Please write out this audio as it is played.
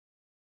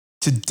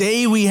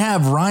Today we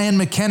have Ryan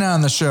McKenna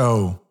on the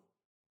show.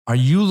 Are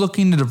you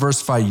looking to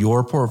diversify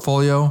your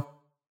portfolio?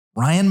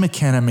 Ryan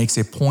McKenna makes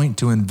a point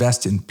to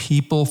invest in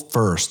people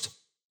first,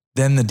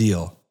 then the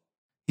deal.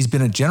 He's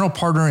been a general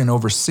partner in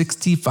over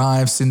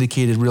 65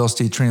 syndicated real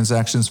estate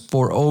transactions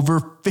for over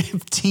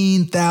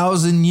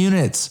 15,000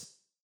 units.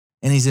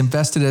 And he's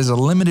invested as a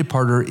limited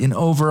partner in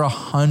over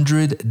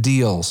 100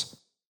 deals.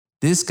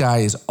 This guy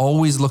is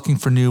always looking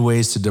for new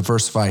ways to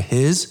diversify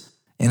his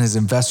and his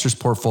investors'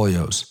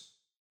 portfolios.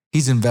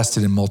 He's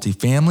invested in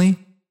multifamily,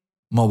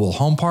 mobile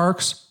home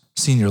parks,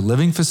 senior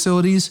living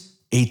facilities,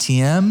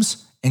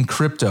 ATMs, and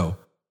crypto.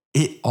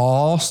 It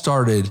all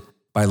started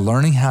by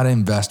learning how to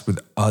invest with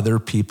other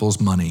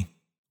people's money,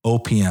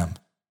 OPM.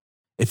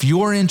 If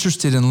you are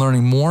interested in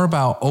learning more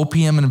about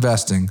OPM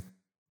investing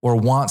or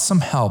want some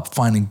help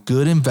finding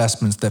good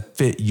investments that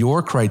fit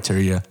your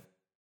criteria,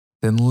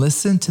 then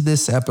listen to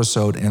this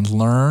episode and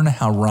learn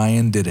how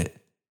Ryan did it.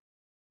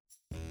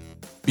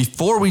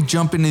 Before we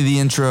jump into the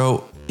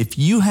intro, if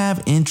you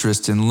have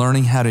interest in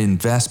learning how to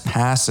invest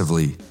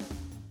passively,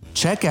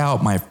 check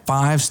out my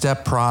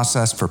 5-step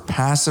process for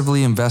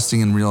passively investing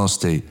in real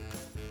estate.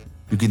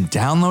 You can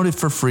download it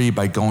for free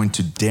by going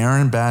to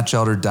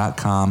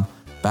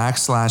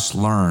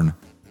darrenbatchelder.com/learn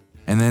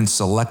and then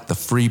select the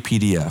free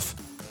PDF.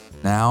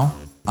 Now,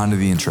 onto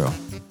the intro.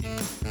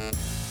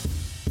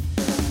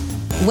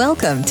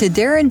 Welcome to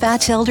Darren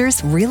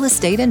Batchelder's Real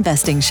Estate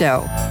Investing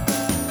Show.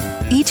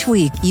 Each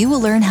week, you will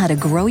learn how to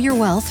grow your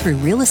wealth through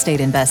real estate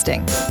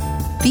investing.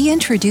 Be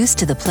introduced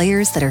to the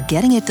players that are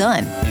getting it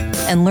done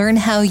and learn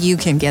how you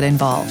can get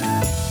involved.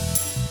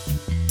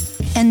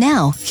 And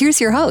now, here's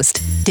your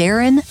host,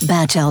 Darren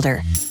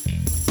Batchelder.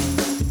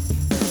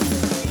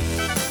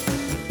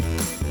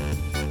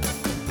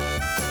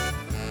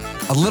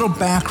 A little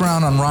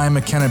background on Ryan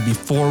McKenna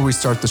before we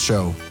start the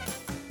show.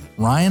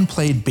 Ryan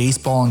played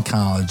baseball in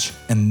college,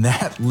 and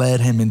that led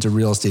him into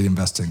real estate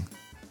investing.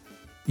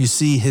 You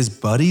see, his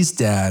buddy's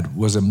dad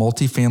was a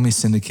multifamily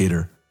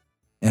syndicator,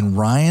 and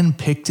Ryan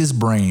picked his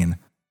brain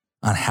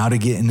on how to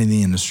get into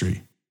the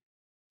industry.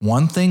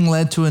 One thing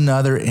led to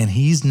another, and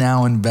he's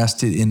now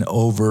invested in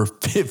over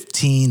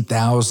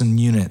 15,000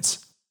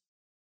 units.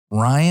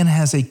 Ryan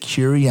has a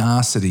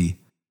curiosity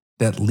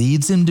that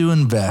leads him to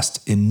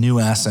invest in new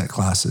asset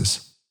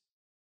classes.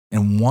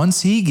 And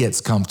once he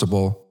gets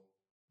comfortable,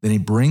 then he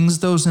brings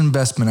those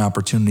investment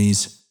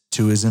opportunities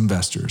to his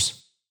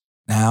investors.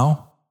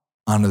 Now,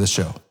 onto the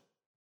show.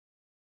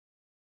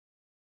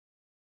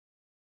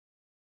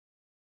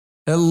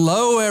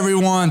 Hello,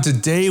 everyone.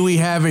 Today we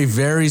have a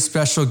very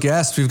special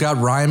guest. We've got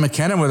Ryan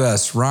McKenna with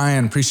us.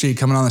 Ryan, appreciate you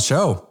coming on the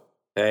show.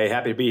 Hey,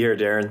 happy to be here,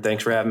 Darren.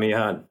 Thanks for having me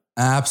on.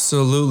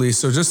 Absolutely.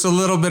 So just a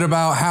little bit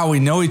about how we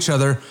know each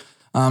other.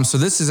 So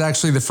this is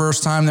actually the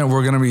first time that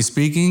we're going to be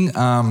speaking.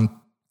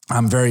 I'm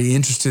very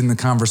interested in the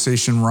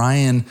conversation.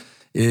 Ryan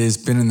has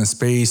been in the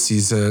space.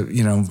 He's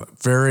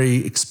very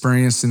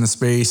experienced in the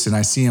space, and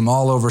I see him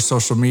all over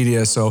social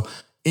media. So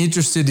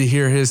interested to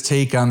hear his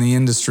take on the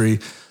industry.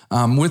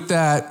 With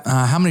that,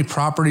 how many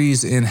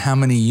properties and how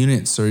many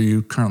units are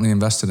you currently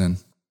invested in?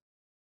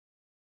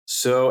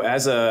 So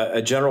as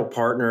a general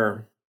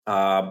partner,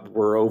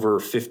 we're over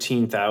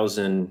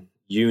 15,000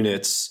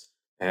 units.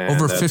 And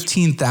over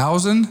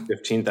 15,000?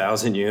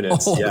 15,000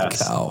 units, Holy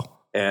yes. Cow.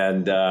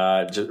 And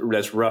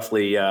that's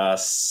roughly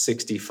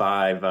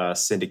 65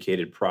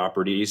 syndicated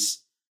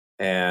properties.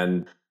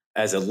 And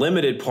as a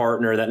limited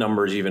partner, that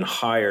number is even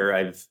higher.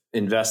 I've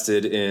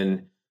invested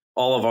in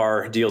all of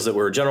our deals that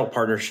we're a general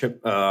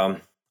partnership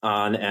on,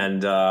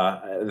 and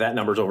that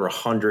number is over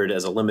 100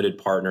 as a limited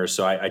partner.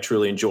 So I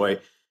truly enjoy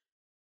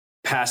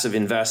passive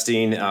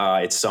investing.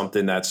 It's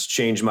something that's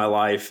changed my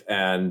life,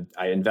 and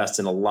I invest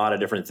in a lot of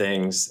different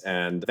things.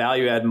 And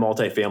value add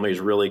multifamily is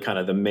really kind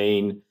of the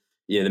main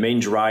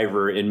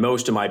driver in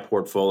most of my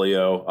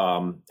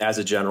portfolio as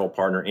a general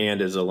partner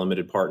and as a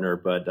limited partner.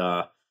 But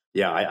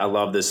I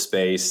love this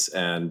space,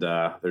 and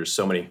there's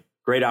so many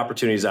great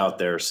opportunities out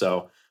there.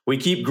 So we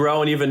keep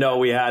growing, even though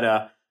we had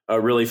a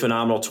really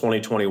phenomenal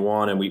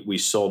 2021, and we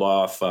sold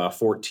off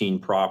 14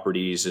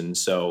 properties, and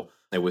so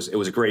it was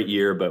a great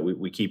year. But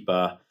we keep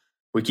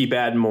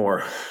adding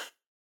more.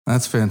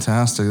 That's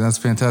fantastic. That's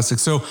fantastic.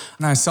 So,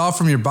 and I saw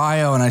from your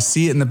bio, and I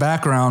see it in the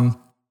background,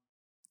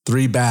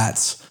 3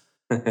 bats.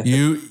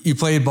 You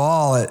played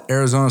ball at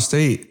Arizona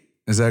State.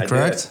 Is that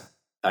correct?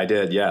 I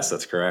did. Yes,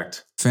 that's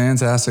correct.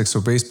 Fantastic.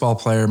 So baseball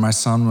player. My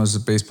son was a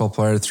baseball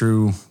player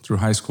through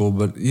high school,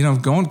 but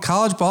going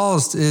college ball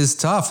is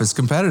tough. It's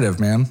competitive,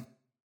 man.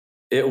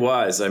 It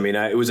was. I mean,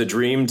 it was a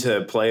dream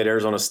to play at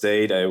Arizona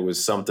State. It was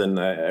something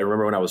I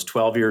remember when I was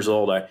 12 years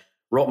old. I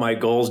wrote my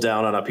goals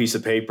down on a piece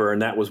of paper,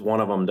 and that was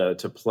one of them,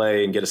 to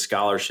play and get a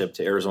scholarship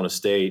to Arizona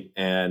State.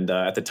 And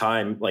at the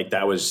time,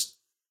 that was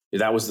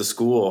the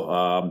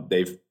school.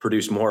 They've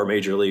produced more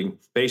Major League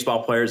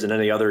Baseball players than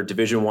any other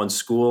Division I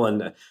school.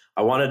 And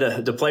I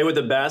wanted to play with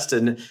the best,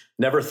 and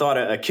never thought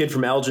a kid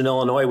from Elgin,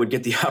 Illinois would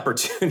get the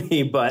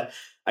opportunity, but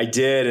I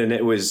did. And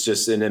it was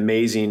just an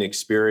amazing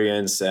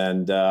experience.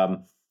 And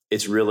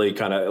it's really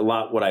kind of a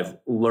lot what I've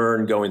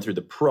learned going through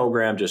the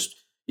program, just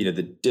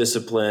the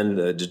discipline,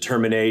 the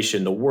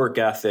determination, the work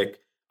ethic.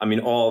 I mean,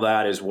 all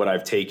that is what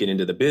I've taken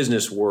into the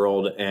business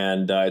world,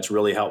 and it's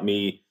really helped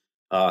me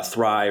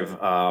thrive.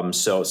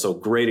 So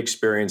great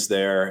experience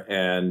there,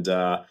 and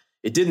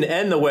it didn't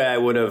end the way I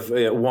would have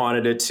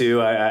wanted it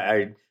to.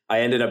 I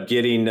ended up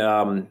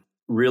getting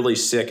really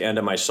sick end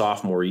of my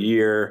sophomore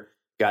year.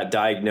 Got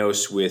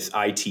diagnosed with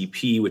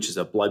ITP, which is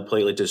a blood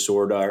platelet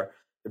disorder,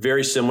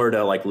 very similar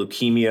to like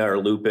leukemia or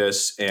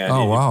lupus, and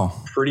it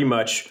pretty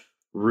much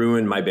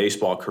ruined my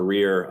baseball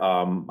career.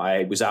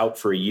 I was out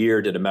for a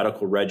year, did a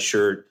medical red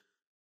shirt.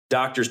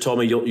 Doctors told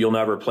me you'll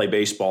never play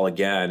baseball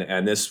again.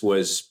 And this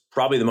was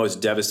probably the most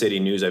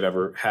devastating news I've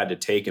ever had to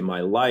take in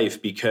my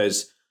life,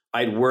 because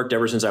I'd worked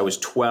ever since I was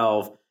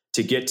 12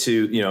 to get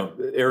to,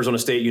 Arizona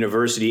State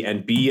University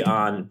and be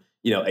on,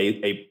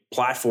 a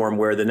platform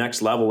where the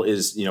next level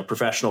is,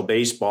 professional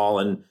baseball.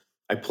 And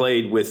I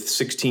played with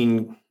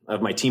 16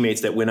 of my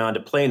teammates that went on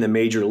to play in the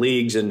major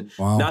leagues. And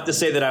not to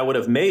say that I would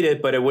have made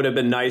it, but it would have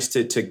been nice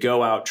to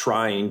go out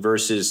trying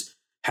versus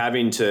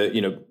having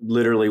to,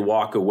 literally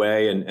walk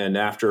away. And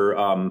after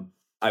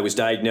I was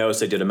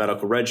diagnosed, I did a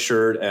medical red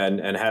shirt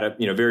and had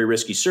a, very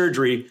risky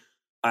surgery.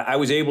 I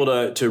was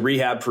able to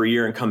rehab for a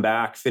year and come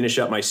back, finish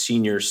up my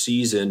senior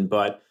season.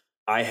 But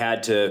I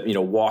had to,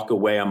 walk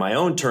away on my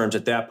own terms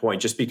at that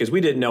point, just because we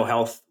didn't know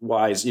health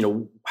wise,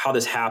 how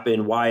this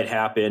happened, why it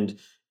happened.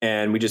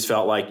 And we just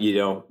felt like, at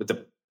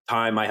the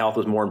time, my health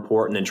was more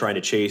important than trying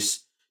to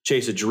chase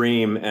a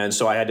dream. And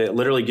so I had to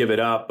literally give it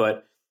up.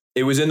 But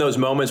it was in those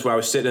moments where I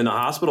was sitting in the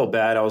hospital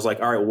bed, I was like,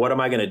 all right, what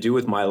am I going to do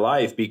with my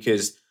life?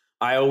 Because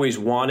I always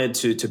wanted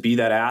to be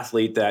that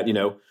athlete that,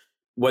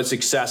 was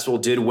successful,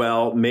 did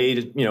well,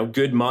 made,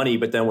 good money,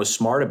 but then was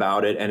smart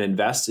about it and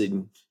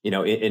invested,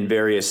 in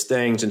various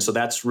things. And so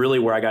that's really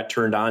where I got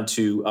turned on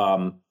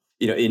to,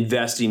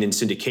 investing in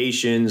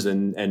syndications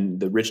and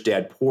the Rich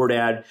Dad, Poor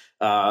Dad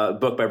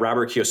book by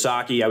Robert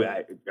Kiyosaki.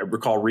 I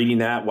recall reading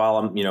that while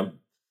I'm,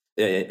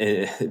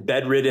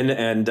 bedridden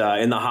and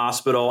in the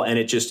hospital.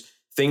 And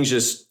things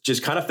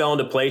just kind of fell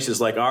into places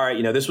like, all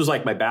right, this was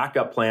like my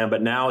backup plan,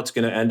 but now it's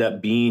going to end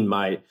up being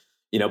my,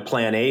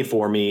 plan A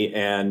for me.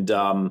 And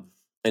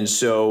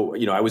so,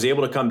 I was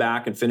able to come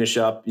back and finish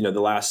up, the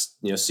last,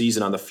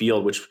 season on the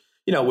field, which,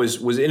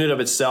 was in and of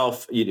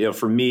itself,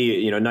 for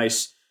me,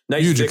 nice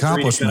huge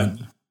accomplishment.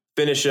 Kind of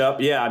finish up.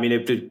 Yeah. I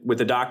mean, with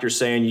the doctor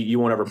saying you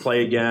won't ever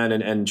play again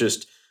and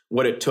just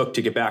what it took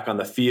to get back on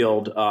the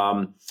field.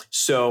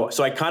 So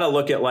I kind of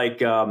look at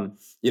like,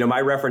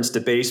 my reference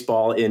to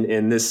baseball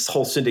in this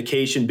whole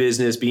syndication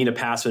business, being a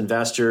passive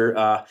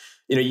investor,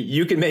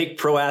 you can make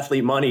pro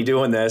athlete money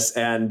doing this.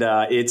 And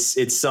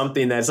it's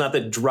something that's not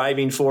the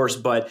driving force,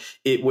 but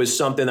it was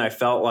something I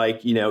felt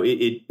like,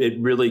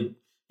 it really,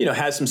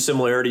 has some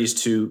similarities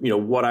to,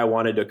 what I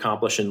wanted to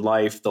accomplish in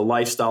life, the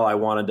lifestyle I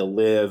wanted to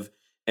live.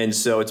 And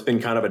so it's been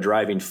kind of a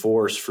driving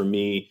force for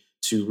me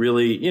to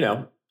really,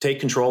 take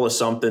control of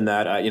something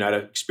that, I had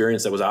an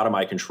experience that was out of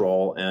my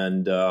control.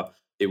 And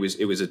it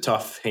was a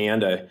tough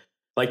hand. I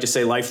like to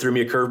say life threw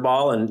me a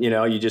curveball and,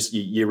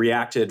 you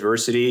react to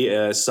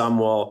adversity. Some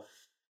will,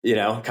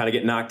 kind of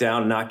get knocked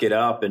down and not get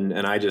up. And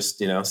I just,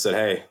 said,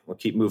 hey, we'll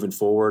keep moving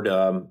forward.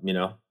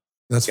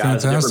 That's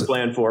God fantastic. has a different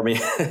plan for me.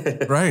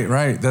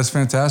 Right. That's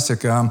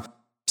fantastic.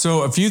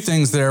 So a few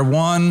things there.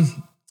 One,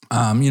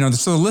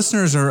 so the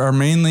listeners are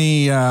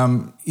mainly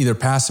either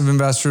passive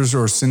investors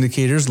or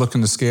syndicators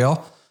looking to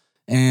scale.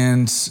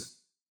 And,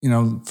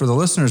 for the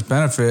listeners'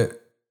 benefit,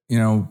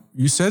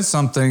 you said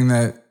something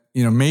that,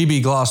 may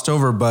be glossed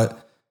over,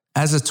 but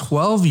as a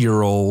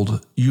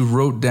 12-year-old, you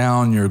wrote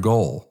down your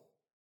goal,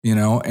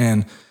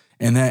 and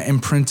that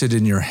imprinted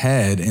in your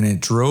head and it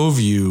drove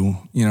you,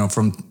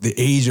 from the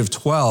age of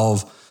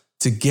 12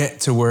 to get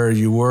to where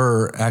you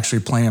were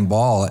actually playing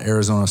ball at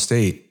Arizona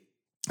State.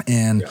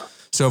 And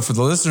so for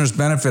the listeners'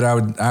 benefit,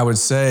 I would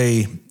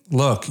say,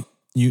 look,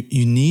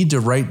 you need to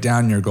write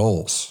down your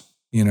goals.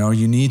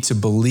 You need to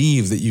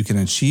believe that you can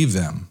achieve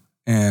them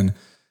and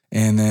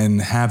then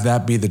have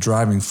that be the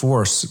driving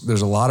force.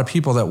 There's a lot of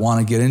people that want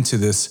to get into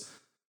this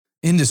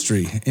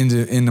industry,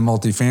 into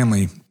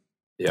multifamily,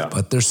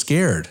 but they're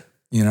scared,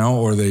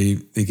 or they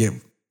get,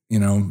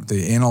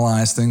 they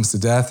analyze things to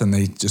death and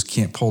they just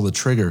can't pull the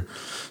trigger.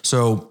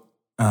 So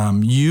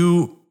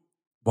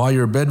while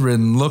you're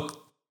bedridden,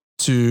 look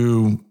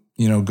to,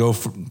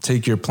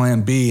 take your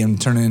plan B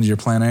and turn it into your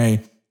plan A.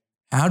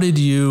 How did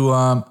you,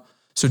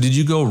 so did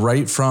you go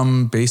right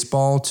from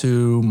baseball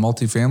to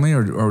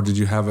multifamily or did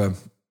you have a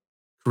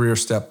career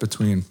step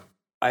between?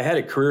 I had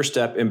a career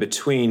step in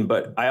between,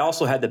 but I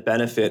also had the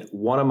benefit.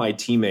 One of my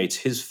teammates,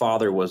 his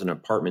father was an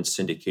apartment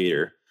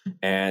syndicator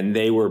and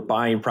they were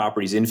buying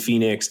properties in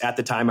Phoenix. At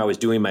the time I was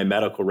doing my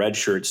medical red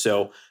shirt.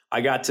 So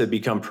I got to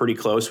become pretty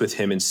close with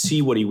him and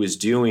see what he was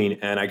doing.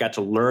 And I got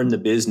to learn the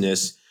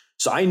business.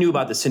 So I knew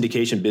about the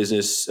syndication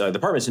business, the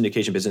apartment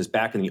syndication business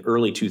back in the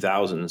early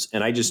 2000s.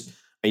 And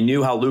I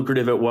knew how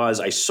lucrative it was.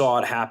 I saw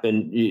it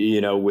happen,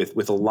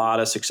 with a lot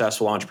of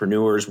successful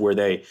entrepreneurs where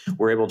they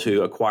were able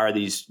to acquire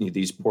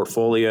these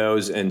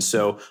portfolios. And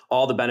so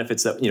all the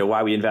benefits that,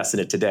 why we invest in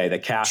it today, the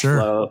cash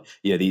flow,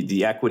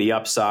 the equity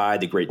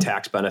upside, the great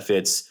tax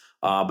benefits.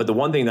 But the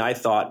one thing that I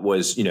thought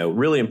was,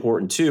 really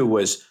important too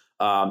was,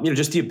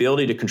 just the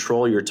ability to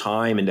control your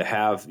time and to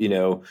have,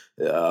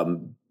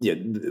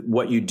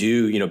 what you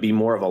do, be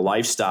more of a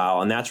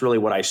lifestyle. And that's really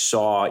what I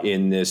saw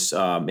in this,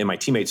 in my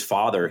teammate's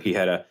father. He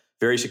had a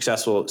very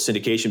successful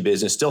syndication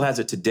business, still has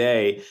it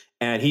today.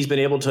 And he's been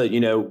able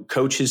to,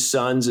 coach his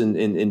sons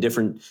in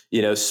different,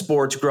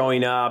 sports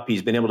growing up.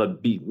 He's been able to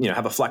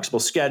have a flexible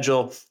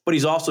schedule, but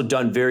he's also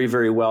done very,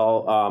 very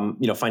well,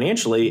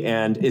 financially,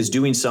 and is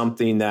doing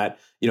something that,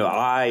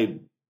 I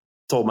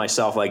told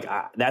myself, like,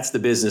 that's the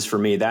business for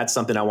me. That's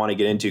something I want to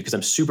get into because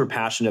I'm super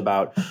passionate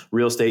about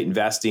real estate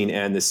investing.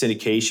 And the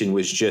syndication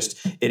was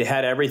it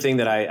had everything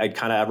that I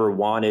kind of ever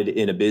wanted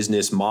in a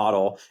business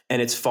model. And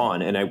it's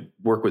fun. And I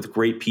work with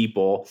great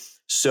people.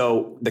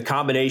 So the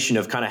combination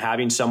of kind of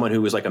having someone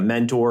who was like a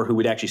mentor who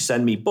would actually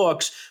send me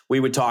books, we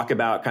would talk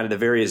about kind of the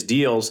various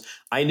deals.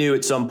 I knew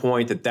at some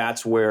point that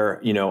that's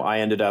where, I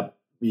ended up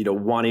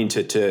wanting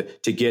to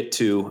get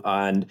to,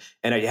 and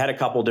I had a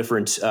couple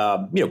different,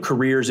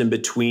 careers in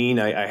between.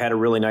 I had a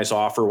really nice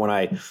offer when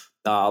I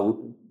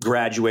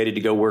graduated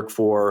to go work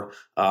for,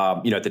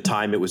 at the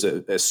time it was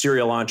a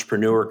serial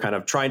entrepreneur kind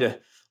of trying to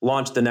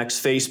launch the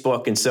next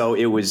Facebook. And so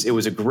it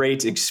was a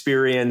great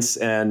experience.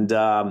 And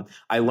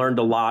I learned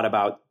a lot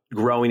about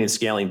growing and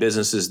scaling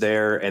businesses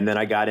there. And then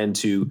I got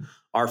into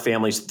our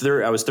family's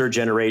I was third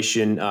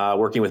generation,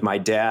 working with my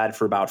dad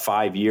for about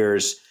 5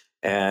 years.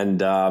 And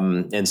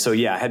so,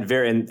 yeah,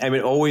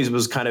 always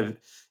was kind of,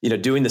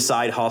 doing the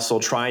side hustle,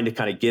 trying to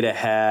kind of get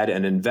ahead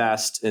and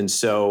invest. And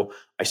so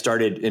I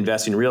started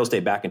investing in real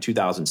estate back in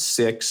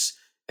 2006.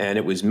 And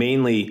it was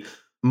mainly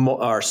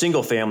our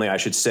single family, I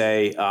should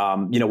say,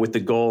 with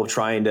the goal of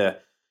trying to,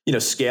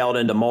 scale it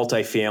into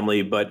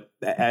multifamily. But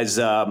as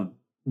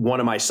one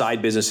of my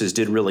side businesses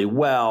did really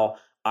well,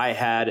 I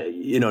had,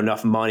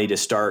 enough money to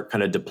start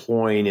kind of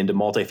deploying into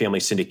multifamily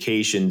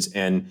syndications.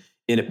 And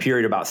in a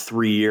period of about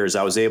 3 years,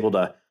 I was able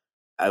to,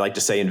 I like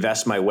to say,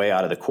 invest my way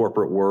out of the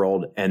corporate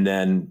world and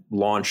then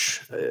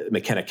launch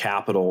McKenna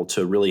Capital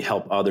to really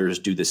help others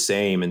do the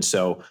same. And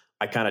so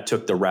I kind of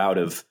took the route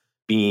of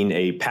being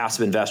a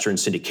passive investor in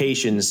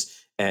syndications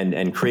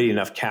and creating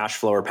enough cash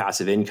flow or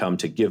passive income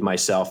to give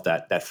myself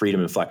that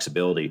freedom and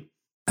flexibility.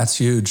 That's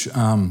huge.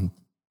 There's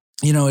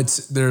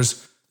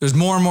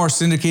more and more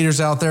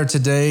syndicators out there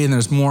today, and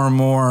there's more and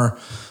more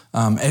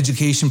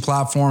education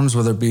platforms,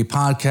 whether it be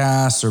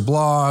podcasts or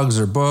blogs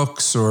or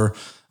books or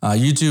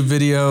YouTube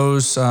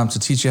videos to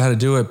teach you how to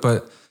do it.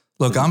 But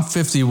look, I'm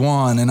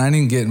 51 and I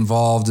didn't get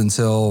involved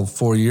until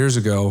 4 years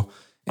ago.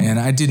 And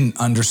I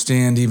didn't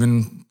understand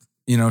even,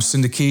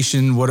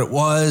 syndication, what it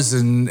was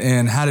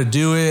and how to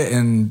do it.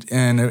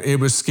 And it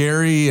was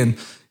scary. And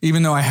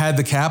even though I had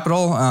the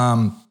capital,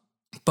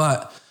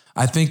 but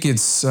I think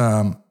it's,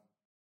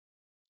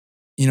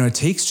 it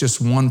takes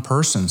just one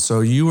person. So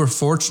you were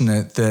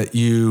fortunate that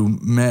you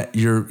met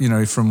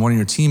from one of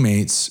your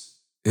teammates.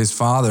 His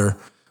father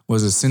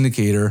was a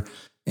syndicator.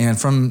 And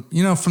from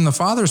the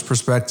father's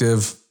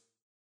perspective,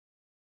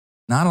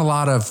 not a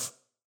lot of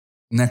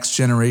next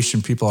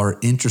generation people are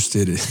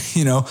interested.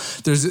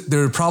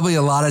 There are probably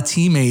a lot of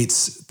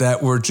teammates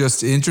that were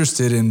just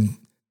interested in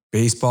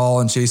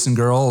baseball and chasing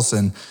girls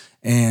and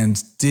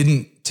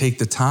didn't take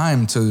the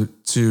time to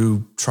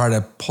try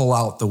to pull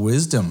out the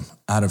wisdom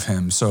out of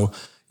him. So,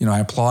 I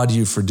applaud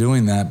you for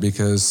doing that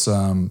because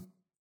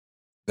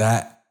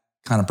that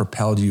kind of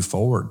propelled you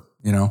forward,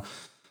 Yeah.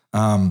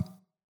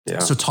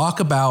 So talk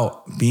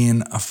about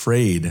being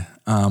afraid.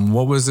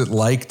 What was it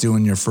like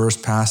doing your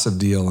first passive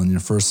deal and your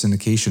first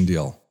syndication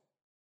deal?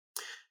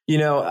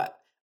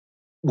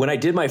 When I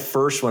did my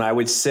first one, I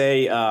would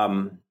say,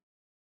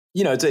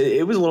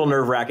 it was a little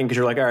nerve wracking because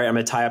you're like, all right, I'm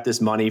going to tie up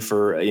this money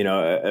for,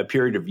 a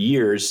period of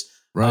years.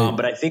 Right.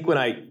 But I think when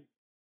I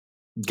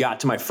got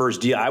to my first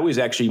deal, I was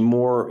actually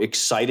more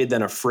excited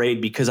than afraid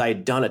because I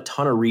had done a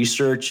ton of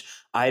research.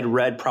 I had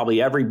read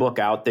probably every book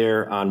out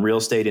there on real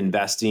estate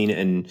investing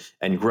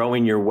and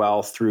growing your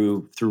wealth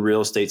through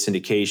real estate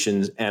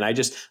syndications. And I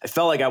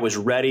felt like I was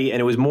ready.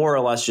 And it was more or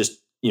less just,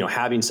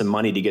 having some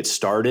money to get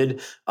started.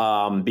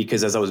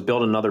 Because as I was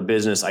building another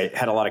business, I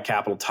had a lot of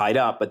capital tied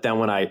up. But then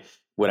when I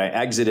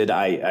exited,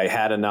 I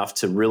had enough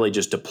to really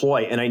just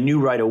deploy. And I knew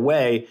right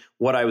away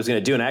what I was going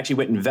to do. And I actually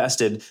went and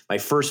invested. My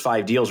first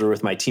 5 deals were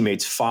with my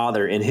teammate's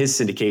father in his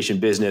syndication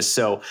business.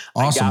 So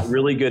awesome. I got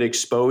really good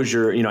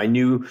exposure. I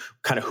knew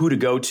kind of who to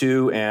go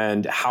to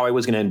and how I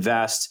was going to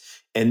invest.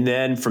 And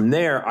then from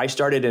there, I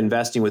started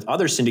investing with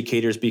other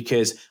syndicators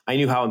because I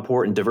knew how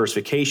important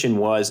diversification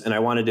was. And I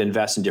wanted to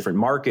invest in different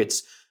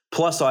markets.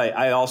 Plus,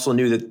 I also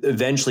knew that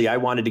eventually I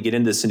wanted to get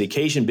into the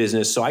syndication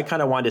business. So I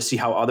kind of wanted to see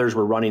how others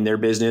were running their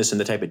business and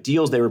the type of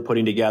deals they were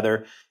putting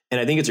together. And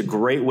I think it's a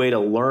great way to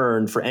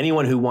learn for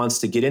anyone who wants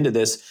to get into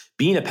this.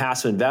 Being a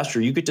passive investor,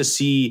 you get to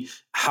see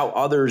how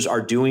others are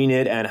doing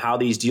it and how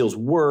these deals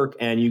work,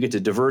 and you get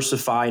to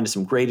diversify into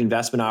some great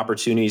investment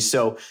opportunities.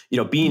 So,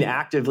 being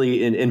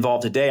actively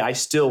involved today, I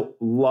still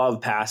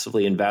love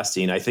passively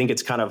investing. I think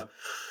it's kind of,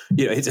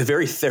 it's a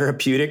very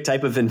therapeutic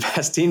type of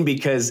investing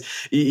because,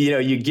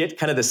 you get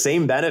kind of the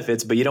same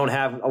benefits, but you don't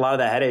have a lot of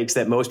the headaches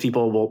that most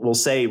people will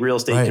say real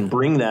estate can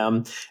bring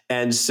them.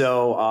 And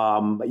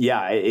so,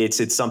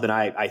 it's something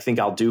I think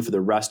I'll do for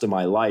the rest of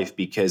my life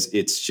because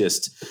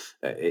it's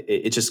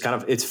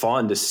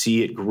fun to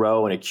see it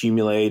grow and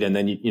accumulate. And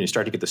then you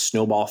start to get the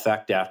snowball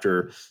effect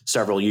after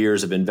several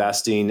years of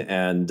investing.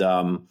 And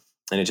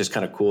it's just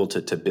kind of cool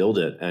to build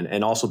it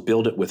and also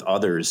build it with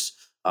others.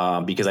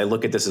 Because I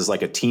look at this as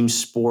like a team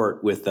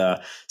sport with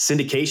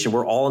syndication.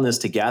 We're all in this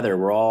together.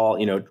 We're all,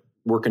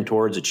 working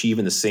towards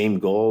achieving the same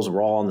goals.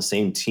 We're all on the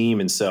same team.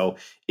 And so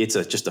it's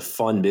just a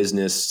fun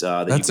business.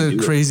 That's a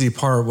crazy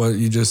part, what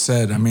you just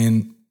said. I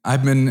mean,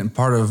 I've been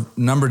part of a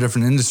number of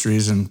different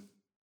industries. And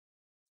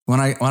when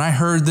I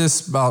heard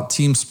this about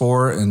team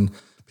sport and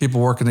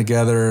people working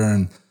together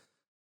and,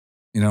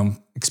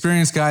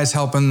 experienced guys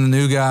helping the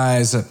new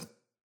guys,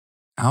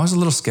 I was a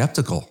little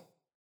skeptical,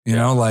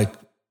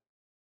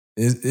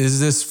 Is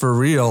this for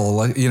real?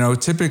 Like,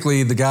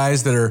 typically the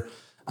guys that are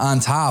on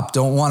top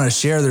don't want to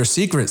share their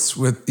secrets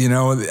with,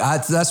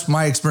 that's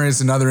my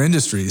experience in other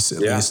industries, at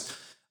least.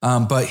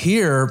 But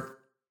here,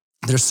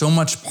 there's so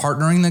much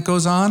partnering that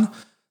goes on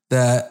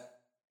that,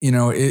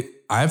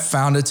 I've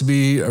found it to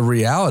be a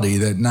reality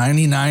that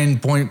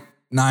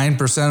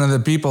 99.9% of the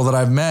people that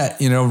I've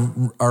met,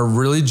 are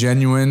really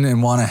genuine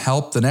and want to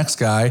help the next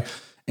guy.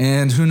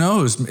 And who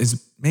knows, it's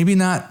maybe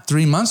not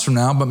 3 months from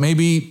now, but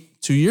maybe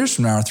 2 years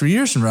from now or 3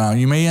 years from now,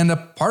 you may end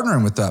up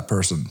partnering with that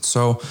person.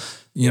 So,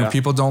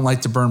 people don't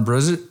like to burn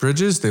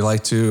bridges. They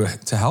like to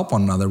help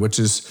one another, which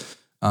is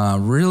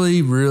really,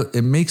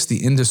 it makes the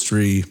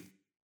industry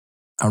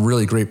a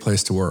really great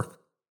place to work.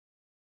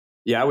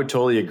 Yeah, I would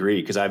totally agree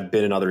because I've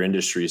been in other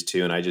industries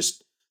too. And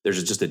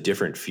there's just a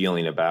different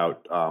feeling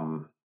about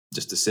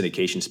just the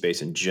syndication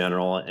space in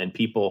general and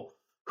people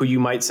who you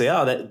might say,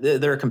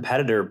 they're a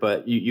competitor,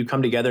 but you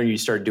come together and you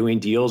start doing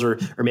deals or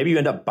maybe you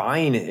end up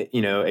buying,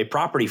 a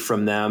property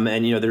from them.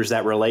 And, there's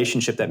that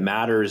relationship that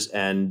matters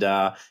and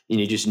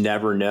you just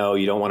never know.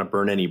 You don't want to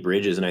burn any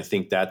bridges. And I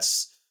think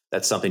that's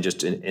something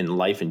just in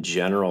life in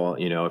general,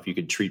 if you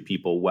could treat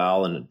people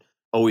well and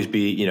always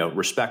be,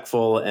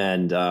 respectful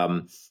and,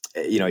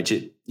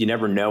 you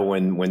never know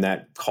when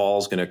that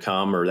call's going to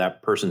come or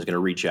that person's going to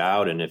reach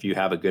out. And if you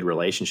have a good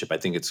relationship, I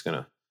think it's going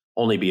to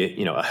only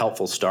be, a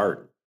helpful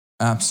start.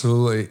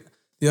 Absolutely.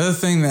 The other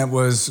thing that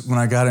was when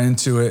I got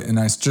into it and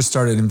I just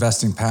started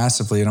investing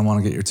passively, and I want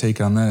to get your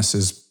take on this,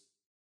 is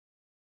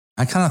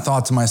I kind of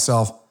thought to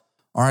myself,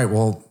 all right,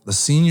 well, the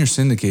senior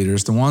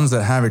syndicators, the ones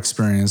that have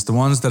experience, the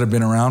ones that have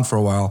been around for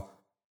a while,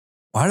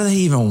 why do they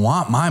even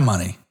want my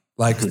money?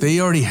 Like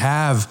they already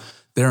have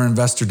their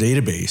investor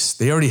database.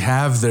 They already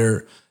have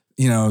their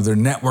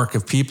network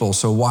of people.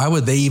 So why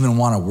would they even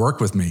want to work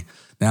with me?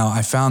 Now,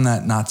 I found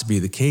that not to be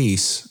the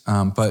case,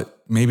 but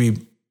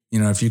maybe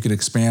if you could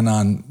expand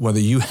on whether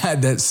you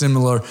had that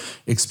similar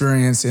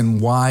experience and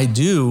why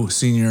do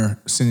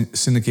senior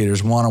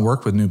syndicators want to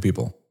work with new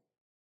people?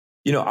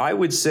 I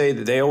would say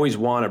that they always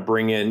want to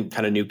bring in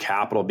kind of new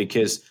capital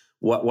because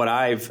what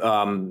I've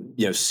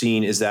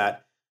seen is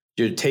that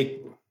you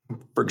take,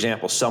 for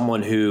example,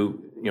 someone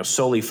who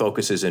solely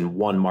focuses in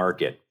one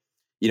market.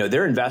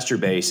 Their investor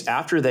base,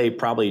 after they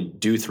probably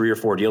do 3 or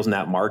 4 deals in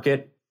that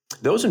market,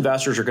 those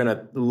investors are going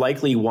to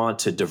likely want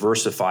to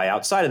diversify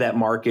outside of that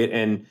market.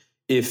 And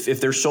if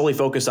they're solely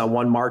focused on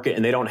one market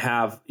and they don't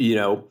have,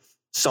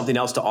 something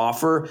else to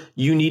offer,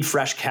 you need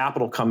fresh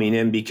capital coming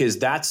in because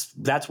that's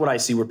what I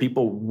see where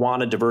people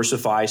want to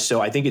diversify.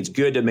 So I think it's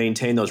good to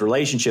maintain those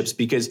relationships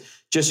because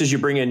just as you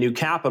bring in new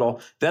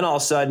capital, then all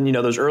of a sudden,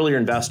 those earlier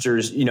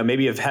investors,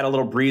 maybe have had a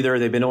little breather,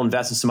 they've been able to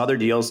invest in some other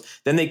deals,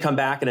 then they come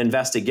back and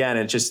invest again.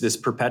 And it's just this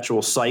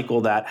perpetual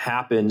cycle that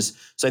happens.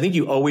 So I think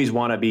you always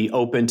want to be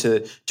open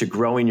to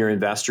growing your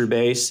investor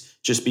base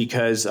just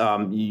because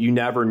you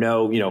never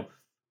know,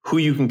 who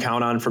you can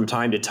count on from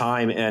time to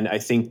time. And I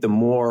think the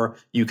more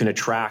you can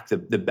attract, the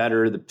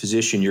better the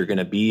position you're going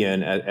to be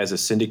in as a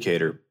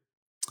syndicator.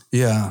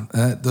 Yeah,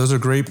 those are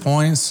great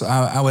points.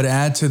 I would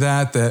add to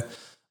that,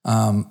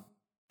 over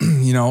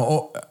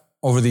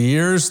the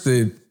years,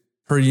 the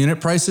per unit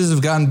prices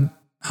have gotten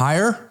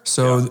higher.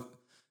 So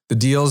the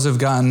deals have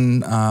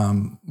gotten,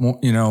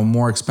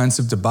 more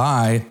expensive to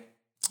buy.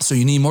 So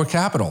you need more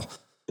capital.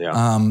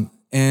 Yeah.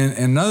 And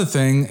another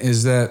thing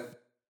is that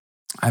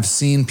I've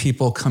seen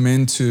people come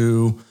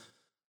into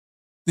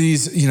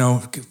these,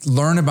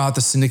 learn about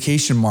the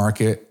syndication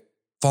market,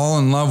 fall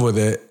in love with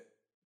it,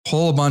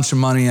 pull a bunch of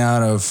money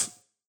out of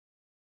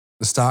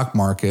the stock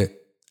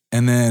market,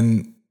 and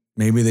then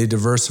maybe they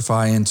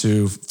diversify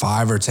into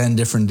 5 or 10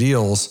 different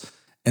deals.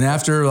 And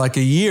after like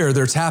a year,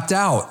 they're tapped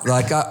out.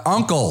 Like,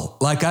 uncle,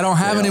 like I don't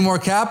have any more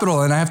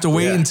capital, and I have to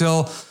wait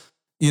until,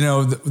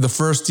 the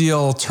first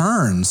deal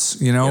turns,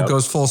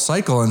 goes full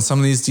cycle. And some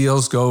of these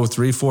deals go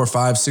 3, 4,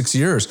 5, 6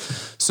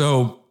 years.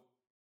 So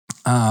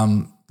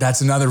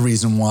that's another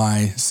reason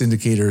why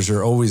syndicators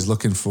are always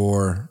looking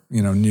for,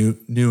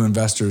 new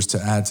investors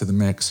to add to the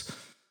mix.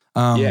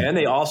 And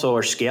they also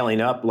are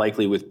scaling up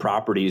likely with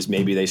properties.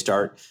 Maybe they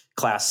start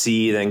class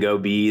C, then go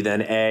B,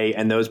 then A,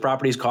 and those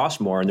properties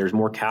cost more and there's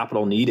more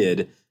capital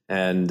needed.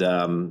 And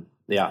so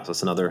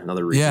that's another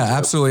reason. Yeah,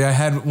 absolutely. I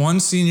had one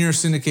senior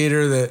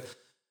syndicator that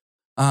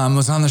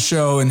was on the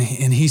show, and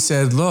he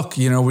said, look,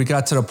 we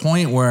got to the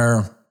point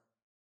where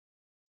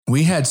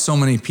we had so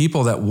many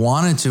people that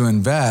wanted to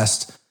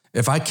invest.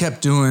 If I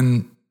kept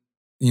doing,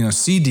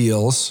 C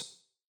deals,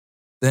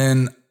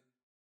 then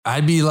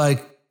I'd be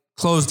like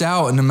closed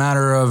out in a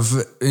matter of,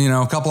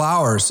 a couple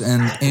hours.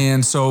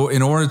 And so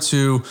in order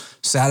to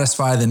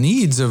satisfy the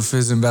needs of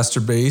his investor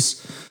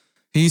base,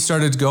 he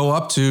started to go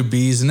up to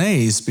B's and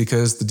A's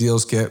because the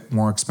deals get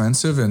more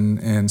expensive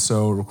and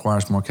so it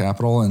requires more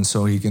capital. And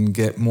so he can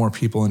get more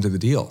people into the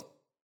deal.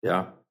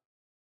 Yeah.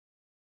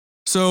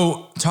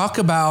 So talk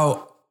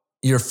about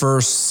your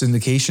first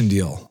syndication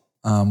deal.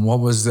 What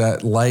was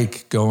that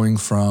like going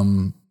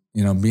from,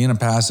 being a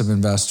passive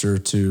investor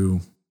to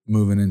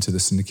moving into the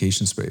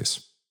syndication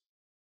space?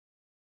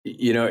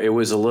 It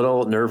was a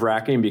little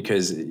nerve-wracking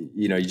because,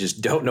 you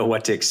just don't know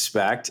what to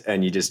expect.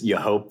 And you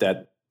hope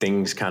that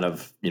things kind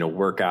of,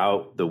 work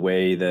out the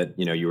way that,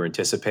 you were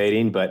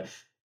anticipating. But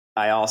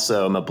I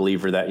also am a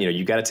believer that,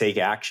 you got to take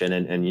action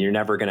and you're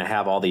never going to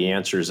have all the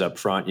answers up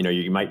front.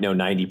 You might know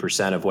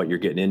 90% of what you're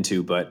getting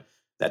into, but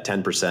that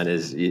 10%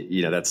 is,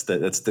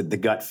 that's the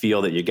gut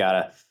feel that you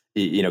got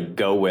to,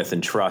 go with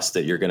and trust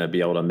that you're going to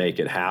be able to make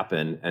it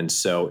happen. And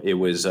so it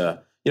was,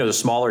 the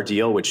smaller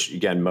deal, which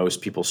again,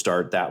 most people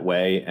start that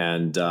way.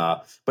 And,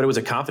 but it was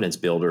a confidence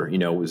builder,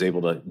 was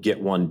able to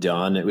get one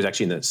done. It was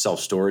actually in the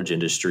self-storage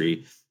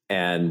industry.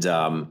 And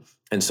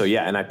so,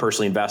 and I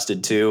personally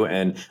invested too.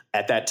 And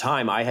at that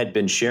time I had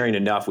been sharing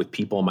enough with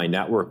people in my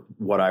network,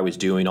 what I was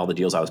doing, all the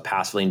deals I was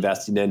passively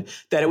investing in,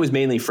 that it was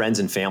mainly friends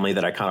and family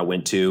that I kind of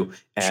went to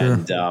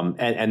and,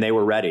 and they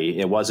were ready.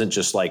 It wasn't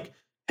just like,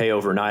 hey,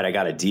 overnight I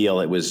got a deal.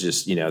 It was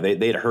just,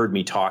 they'd heard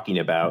me talking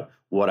about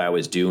what I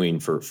was doing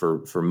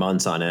for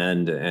months on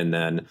end. And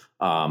then,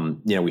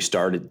 we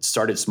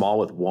started small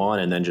with one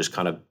and then just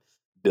kind of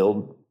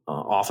build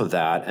off of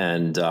that.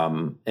 And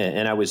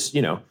I was,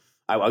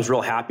 I was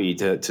real happy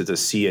to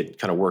see it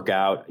kind of work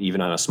out even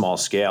on a small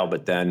scale,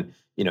 but then,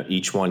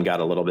 each one got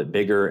a little bit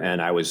bigger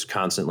and I was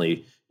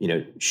constantly,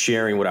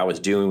 sharing what I was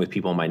doing with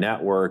people in my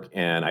network.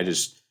 And I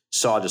just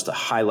saw just a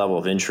high level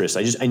of interest.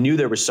 I knew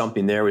there was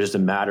something there. It was just a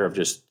matter of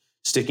just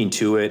sticking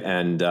to it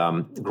and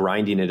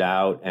grinding it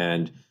out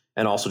and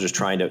also just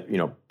trying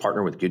to,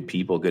 partner with good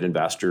people, good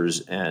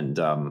investors. And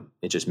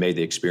it just made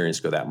the experience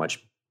go that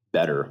much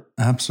better.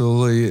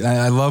 Absolutely.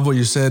 I love what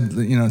you said,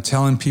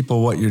 telling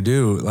people what you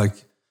do. Like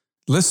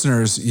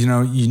listeners,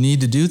 you need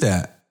to do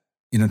that.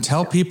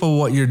 Tell people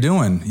what you're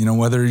doing,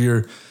 whether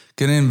you're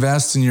going to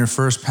invest in your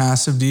first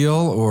passive deal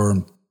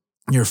or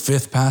your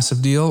fifth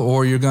passive deal,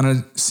 or you're going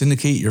to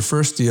syndicate your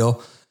first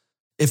deal.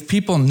 If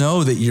people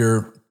know that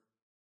you're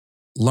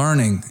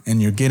learning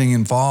and you're getting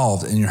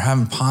involved and you're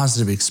having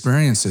positive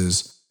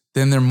experiences,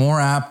 then they're more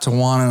apt to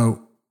want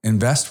to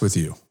invest with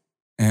you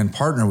and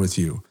partner with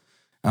you.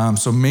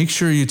 So make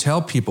sure you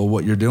tell people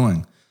what you're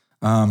doing.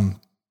 I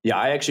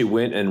actually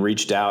went and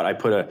reached out. I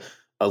put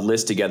a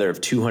list together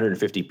of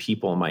 250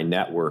 people in my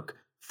network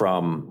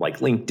from like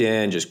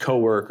LinkedIn, just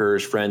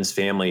coworkers, friends,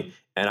 family.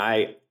 And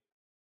I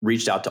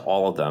reached out to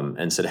all of them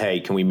and said, hey,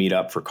 can we meet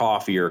up for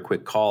coffee or a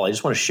quick call? I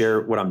just want to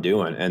share what I'm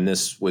doing. And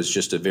this was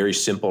just a very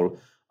simple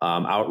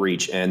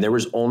outreach. And there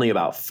was only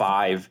about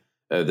 5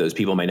 of those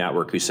people in my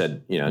network who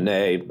said,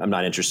 nay, I'm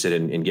not interested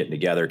in getting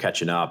together,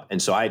 catching up.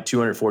 And so I had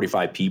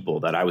 245 people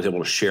that I was able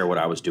to share what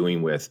I was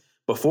doing with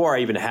before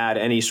I even had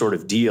any sort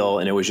of deal.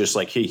 And it was just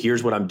like, hey,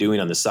 here's what I'm doing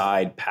on the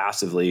side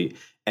passively.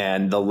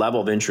 And the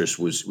level of interest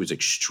was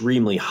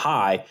extremely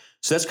high.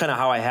 So that's kind of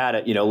how I had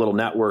a little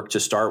network to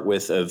start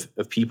with of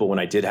people when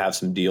I did have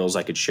some deals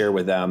I could share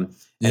with them.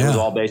 And it was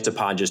all based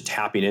upon just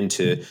tapping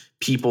into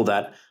people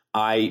that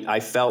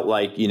I felt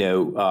like,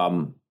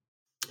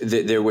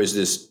 there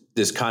was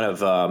this kind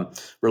of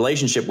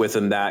relationship with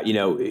them that,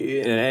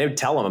 and I would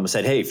tell them, I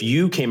said, hey, if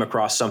you came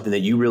across something that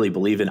you really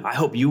believe in, I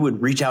hope you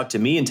would reach out to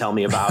me and tell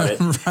me about it.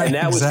 Right, and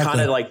that was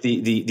kind of like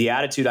the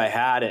attitude I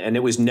had. And it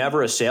was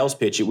never a sales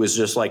pitch. It was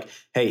just like,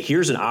 hey,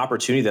 here's an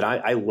opportunity that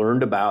I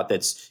learned about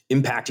that's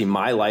impacting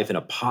my life in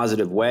a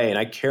positive way. And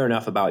I care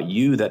enough about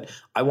you that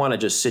I want to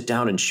just sit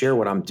down and share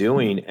what I'm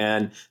doing.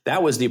 And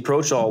that was the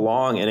approach all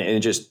along. And it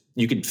just,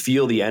 you could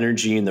feel the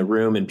energy in the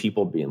room and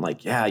people being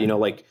like, yeah,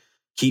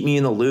 keep me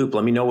in the loop.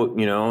 Let me know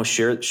what,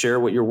 share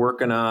what you're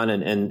working on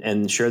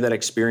and share that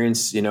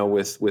experience,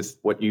 with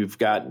what you've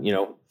got,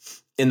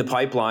 in the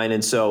pipeline.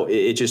 And so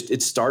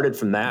it started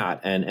from that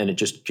and it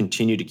just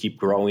continued to keep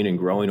growing and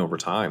growing over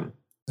time.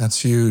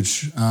 That's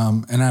huge.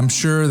 And I'm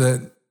sure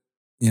that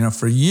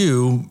for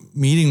you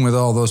meeting with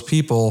all those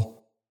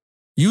people,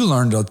 you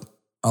learned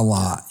a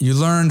lot. You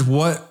learned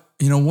what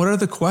are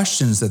the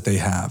questions that they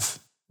have?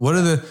 What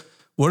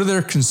are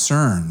their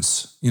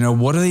concerns?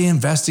 What are they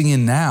investing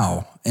in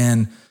now?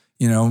 And,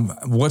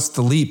 what's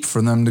the leap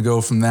for them to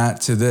go from that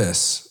to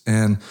this?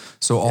 And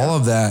so all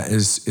of that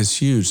is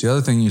huge. The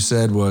other thing you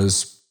said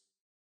was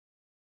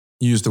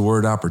use the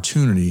word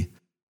opportunity.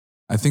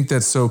 I think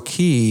that's so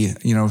key.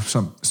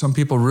 Some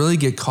people really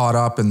get caught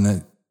up in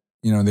the,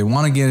 they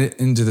want to get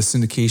into the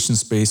syndication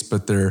space,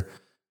 but they're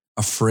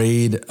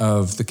afraid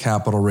of the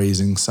capital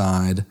raising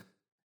side.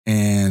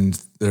 And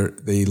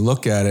they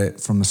look at it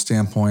from a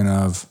standpoint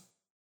of,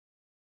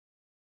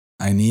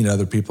 I need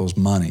other people's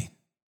money.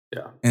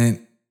 Yeah.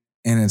 And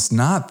it's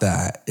not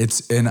that.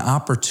 It's an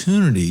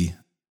opportunity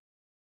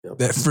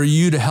that for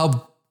you to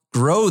help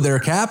grow their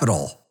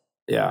capital.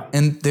 Yeah.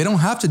 And they don't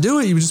have to do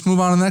it. You just move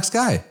on to the next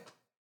guy.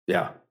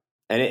 Yeah.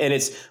 And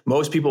it's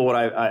most people, what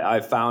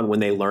I've found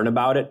when they learn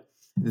about it,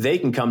 they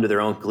can come to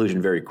their own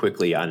conclusion very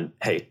quickly on,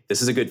 hey,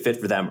 this is a good fit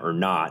for them or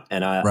not.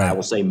 And I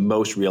will say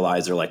most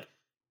realize they're like,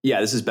 yeah,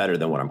 this is better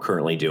than what I'm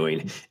currently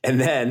doing. And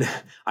then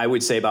I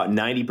would say about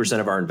 90%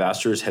 of our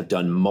investors have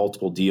done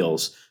multiple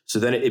deals. So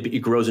then it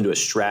grows into a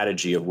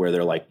strategy of where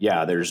they're like,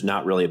 yeah, there's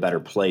not really a better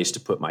place to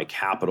put my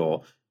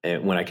capital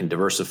when I can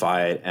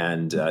diversify it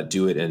and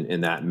do it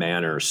in that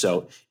manner.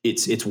 So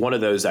it's one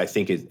of those, I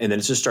think, and then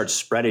it just starts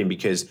spreading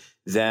because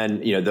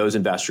then, those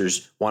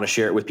investors want to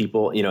share it with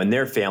people, in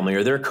their family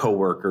or their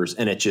coworkers.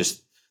 And it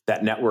just,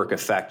 that network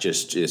effect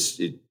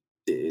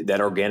that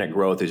organic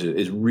growth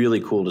is really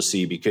cool to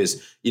see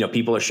because,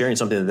 people are sharing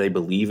something that they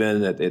believe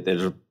in, that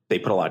they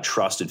put a lot of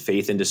trust and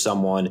faith into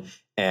someone,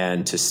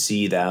 and to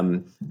see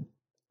them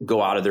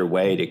go out of their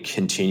way to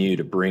continue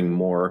to bring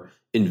more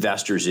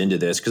investors into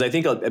this. Because I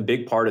think a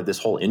big part of this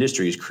whole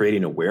industry is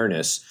creating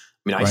awareness.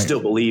 I mean, I still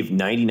believe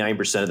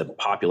 99% of the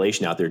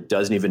population out there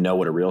doesn't even know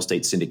what a real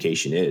estate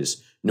syndication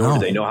is, nor do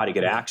they know how to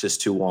get access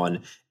to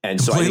one.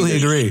 And so I think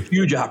there's a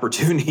huge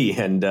opportunity.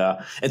 And so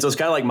it's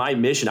kind of like my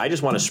mission. I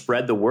just want to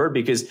spread the word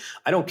because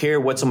I don't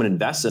care what someone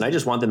invests in. I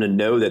just want them to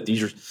know that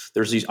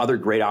there's these other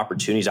great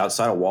opportunities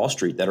outside of Wall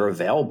Street that are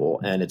available.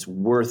 And it's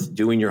worth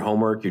doing your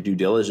homework, your due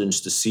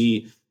diligence to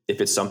see if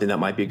it's something that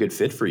might be a good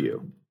fit for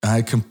you.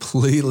 I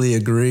completely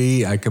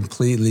agree. I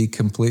completely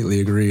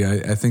agree.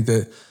 I think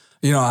that,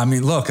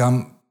 look,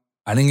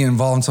 I didn't get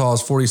involved until I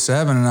was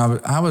 47,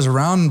 and I was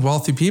around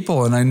wealthy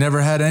people, and I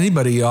never had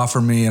anybody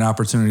offer me an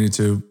opportunity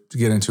to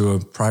get into a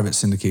private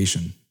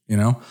syndication,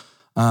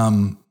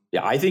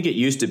 Yeah, I think it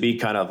used to be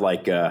kind of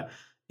like,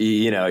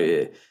 you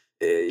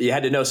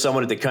had to know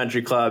someone at the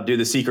country club, do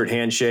the secret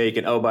handshake,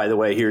 and, oh, by the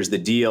way, here's the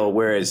deal.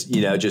 Whereas,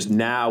 just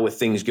now with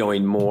things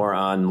going more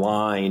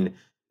online,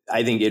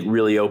 I think it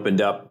really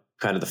opened up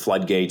kind of the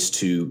floodgates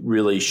to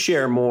really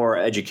share more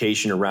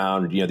education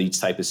around, these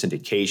type of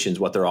syndications,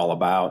 what they're all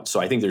about. So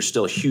I think there's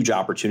still a huge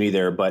opportunity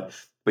there. But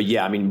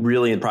yeah, I mean,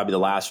 really in probably the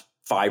last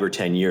 5 or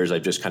 10 years,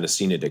 I've just kind of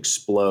seen it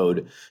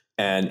explode.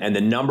 And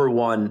the number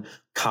one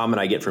comment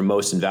I get from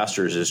most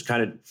investors is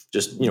kind of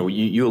just,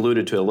 you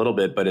alluded to it a little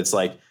bit, but it's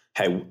like,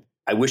 hey,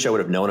 I wish I would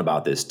have known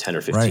about this 10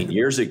 or 15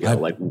 years ago,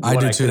 what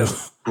I could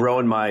have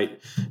grown my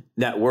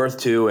net worth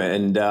to.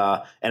 And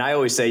I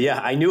always say, yeah,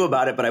 I knew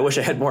about it, but I wish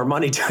I had more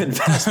money to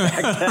invest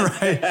back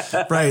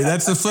then. Right.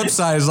 That's the flip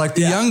side. Is like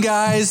the young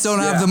guys don't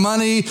have the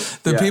money.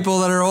 The people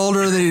that are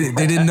older, they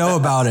didn't know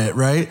about it.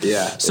 Right.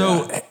 Yeah.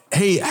 So,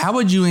 hey, how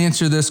would you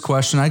answer this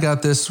question? I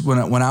got this when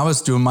I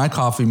was doing my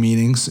coffee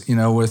meetings,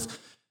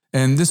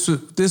 and this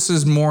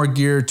is more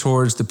geared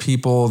towards the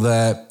people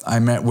that I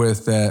met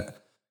with that,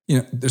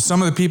 there's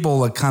some of the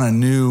people that kind of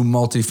knew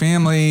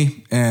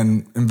multifamily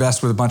and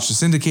invest with a bunch of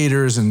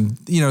syndicators, and,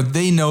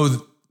 they know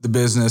the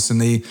business,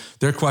 and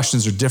their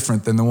questions are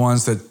different than the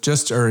ones that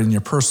just are in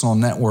your personal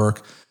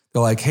network.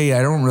 They're like, hey,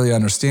 I don't really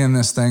understand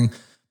this thing,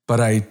 but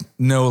I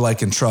know,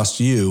 like, and trust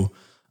you.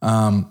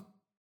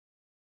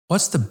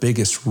 What's the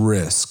biggest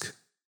risk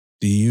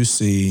do you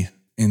see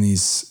in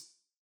these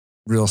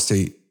real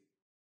estate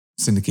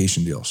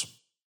syndication deals?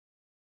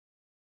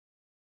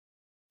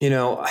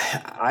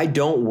 I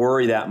don't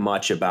worry that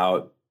much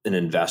about an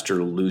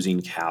investor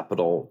losing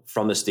capital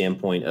from the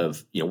standpoint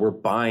of, we're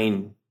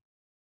buying,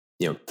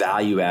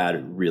 value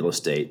add real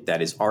estate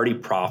that is already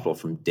profitable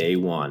from day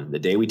one. The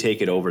day we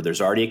take it over,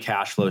 there's already a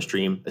cash flow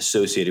stream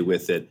associated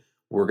with it.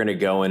 We're going to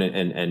go in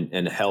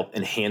and help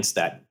enhance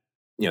that,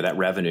 that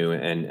revenue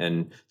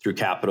and through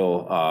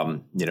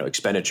capital,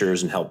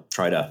 expenditures, and help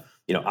try to,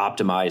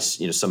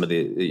 optimize, some of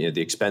the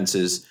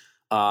expenses.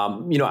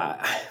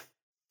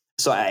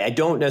 So I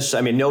don't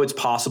necessarily, I know it's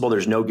possible.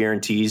 There's no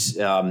guarantees.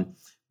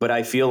 But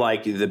I feel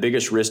like the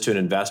biggest risk to an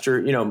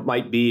investor,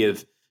 might be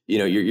if,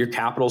 your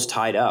capital's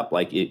tied up.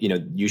 Like,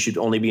 you should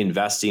only be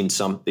investing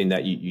something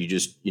that you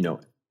just,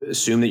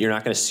 assume that you're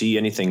not going to see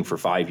anything for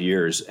 5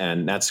 years.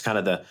 And that's kind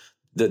of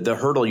the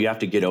hurdle you have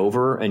to get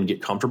over and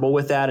get comfortable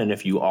with that. And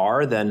if you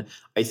are, then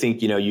I think,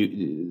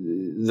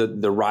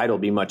 the ride will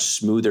be much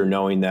smoother,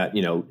 knowing that,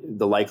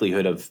 the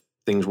likelihood of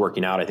things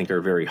working out, I think,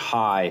 are very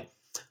high.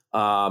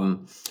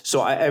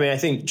 So I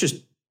think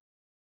just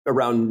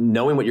around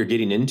knowing what you're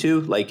getting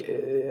into. Like,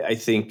 I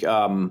think,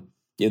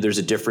 there's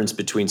a difference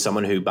between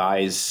someone who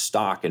buys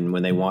stock and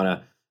when they want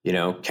to,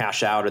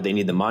 cash out or they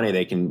need the money,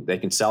 they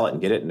can sell it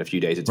and get it in a few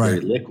days. It's very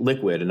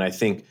liquid. And I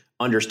think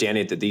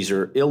understanding that these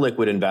are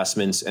illiquid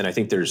investments, and I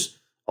think there's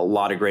a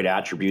lot of great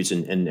attributes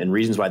and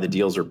reasons why the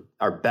deals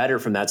are better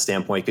from that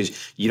standpoint,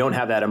 because you don't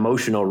have that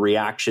emotional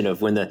reaction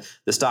of when the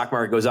stock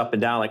market goes up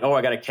and down, like, oh,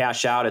 I got to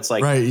cash out. It's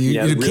like,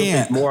 you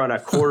can't. More on a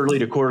quarterly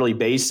to quarterly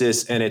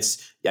basis. And I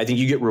think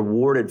you get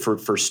rewarded for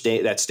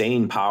that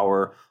staying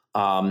power.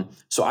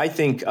 So I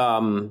think,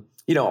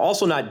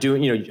 also not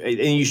doing, and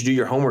you should do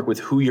your homework with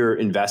who you're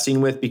investing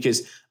with,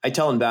 because I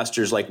tell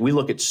investors, like, we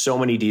look at so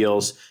many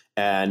deals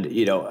and,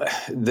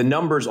 the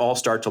numbers all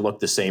start to look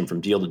the same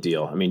from deal to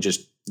deal. I mean,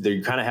 just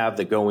you kind of have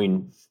the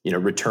going,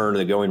 return or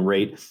the going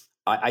rate.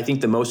 I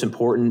think the most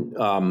important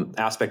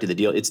aspect of the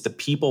deal, it's the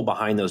people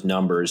behind those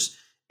numbers.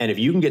 And if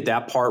you can get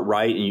that part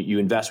right and you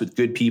invest with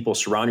good people,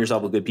 surround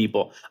yourself with good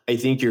people, I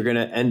think you're going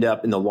to end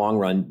up in the long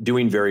run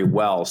doing very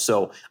well.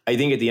 So I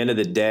think at the end of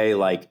the day,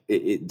 like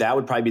that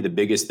would probably be the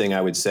biggest thing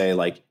I would say.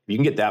 Like, if you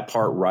can get that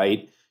part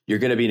right, you're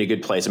going to be in a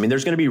good place. I mean,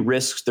 there's going to be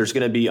risks, there's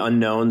going to be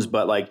unknowns,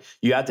 but like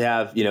you have to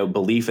have,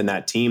 belief in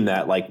that team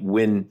that like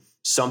when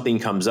something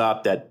comes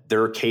up that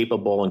they're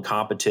capable and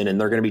competent and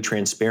they're going to be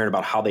transparent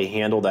about how they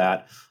handle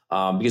that,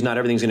 because not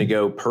everything's going to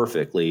go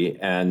perfectly.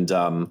 And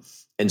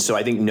so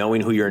I think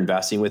knowing who you're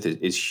investing with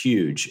is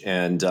huge.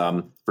 And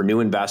for new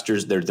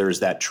investors, there's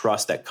that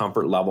trust, that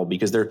comfort level,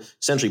 because they're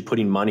essentially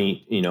putting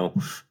money,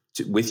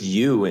 with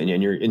you and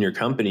in your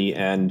company,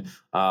 and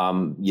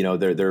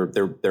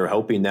they're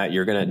hoping that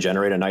you're going to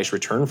generate a nice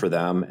return for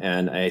them.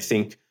 And I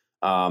think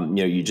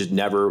you just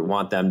never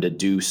want them to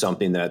do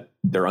something that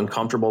they're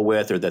uncomfortable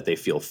with or that they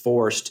feel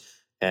forced.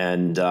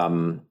 And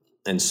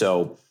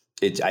so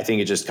I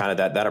think it's just kind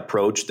of that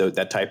approach,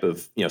 that type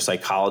of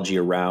psychology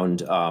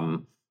around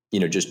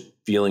just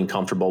feeling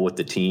comfortable with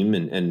the team,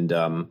 and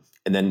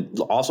then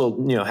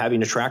also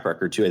having a track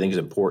record too, I think is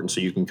important,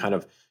 so you can kind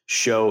of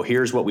show,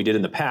 here's what we did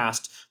in the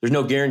past. There's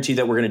no guarantee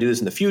that we're going to do this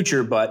in the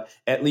future, but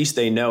at least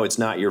they know it's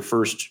not your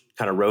first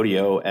kind of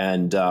rodeo,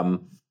 and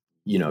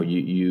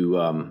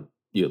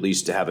you at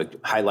least have a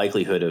high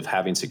likelihood of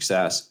having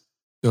success.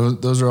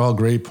 Those are all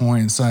great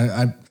points.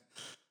 I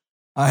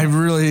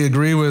really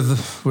agree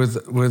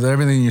with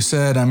everything you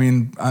said. I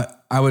mean,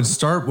 I would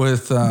start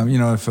with,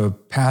 if a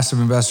passive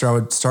investor, I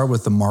would start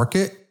with the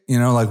market,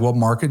 like what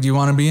market do you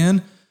want to be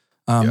in?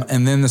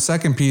 And then the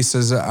second piece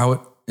is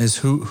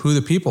who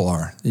the people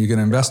are that you're going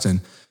to invest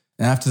in.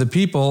 And after the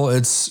people,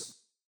 it's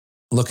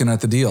looking at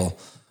the deal.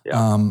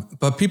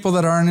 But people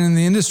that aren't in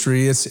the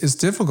industry, it's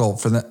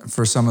difficult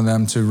for some of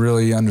them to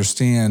really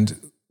understand.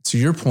 To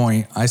your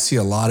point, I see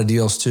a lot of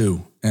deals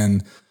too.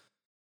 And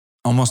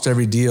almost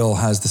every deal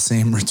has the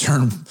same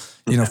return,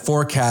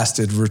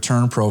 forecasted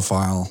return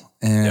profile.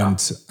 And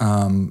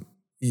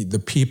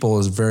the people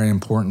is very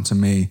important to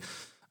me.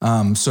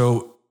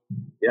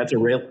 It's a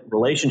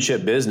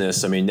relationship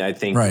business. I mean, I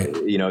think,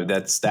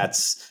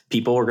 that's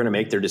people are going to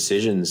make their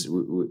decisions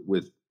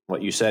with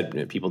what you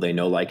said, people they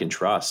know, like, and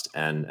trust.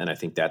 And I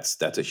think that's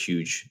a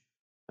huge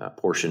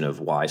portion of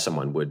why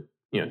someone would,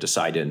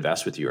 decide to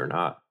invest with you or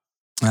not.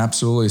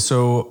 Absolutely.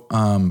 So,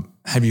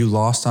 have you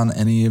lost on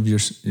any of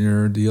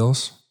your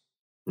deals?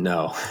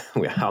 No,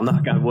 I'll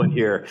knock on wood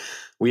here.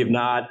 We have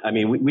not. I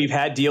mean, we've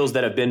had deals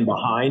that have been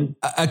behind.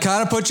 I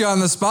kind of put you on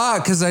the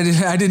spot because I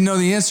didn't know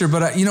the answer,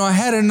 but I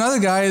had another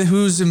guy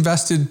who's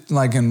invested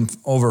like in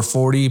over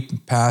 40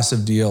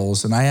 passive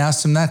deals. And I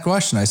asked him that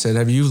question. I said,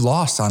 have you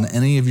lost on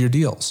any of your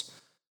deals?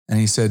 And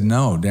he said,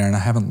 no, Darren, I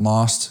haven't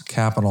lost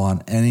capital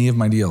on any of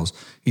my deals.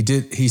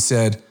 He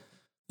said,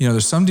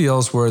 there's some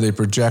deals where they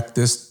project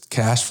this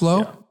cash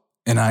flow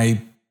and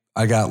I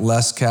got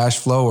less cash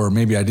flow, or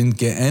maybe I didn't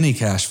get any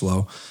cash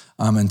flow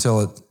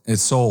until it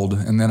sold,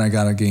 and then I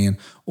got a gain.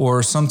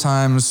 Or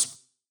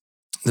sometimes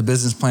the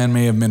business plan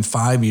may have been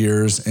 5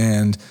 years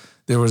and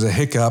there was a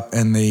hiccup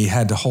and they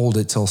had to hold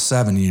it till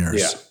 7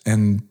 years.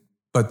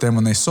 But then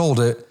when they sold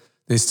it,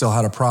 they still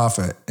had a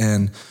profit.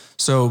 And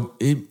so,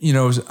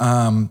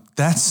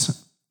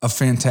 that's a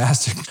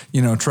fantastic,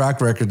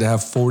 track record to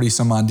have 40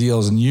 some odd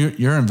deals, and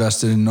you're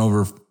invested in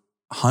over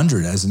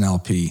 100 as an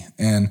LP,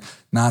 and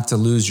not to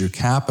lose your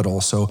capital.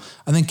 So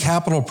I think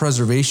capital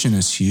preservation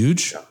is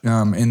huge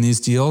in these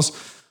deals.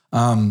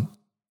 One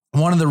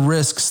of the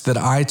risks that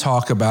I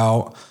talk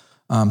about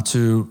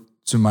to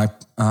my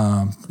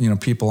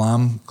people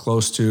I'm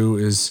close to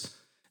is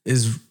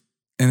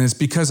and it's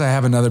because I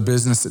have another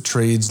business that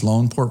trades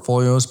loan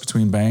portfolios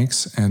between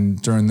banks.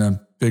 And during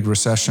the big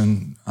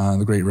recession,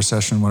 the Great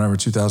Recession, whatever,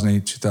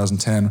 2008,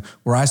 2010,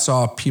 where I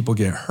saw people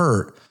get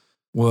hurt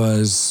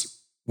was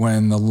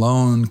when the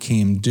loan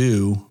came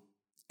due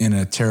in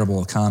a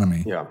terrible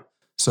economy.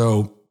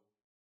 So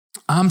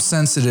I'm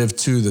sensitive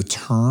to the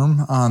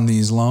term on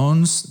these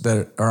loans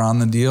that are on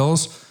the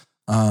deals.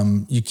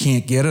 You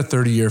can't get a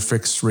 30-year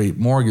fixed rate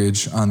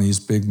mortgage on these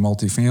big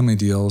multifamily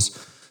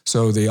deals.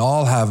 So they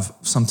all have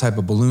some type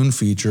of balloon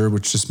feature,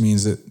 which just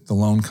means that the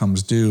loan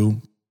comes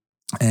due.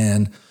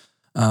 And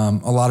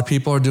A lot of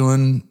people are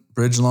doing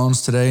bridge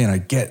loans today, and I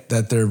get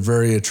that they're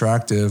very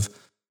attractive.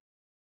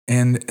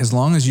 And as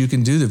long as you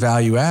can do the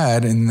value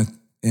add in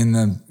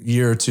the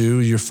year or two,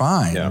 you're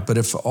fine. Yeah. But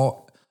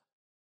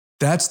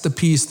that's the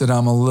piece that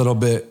I'm a little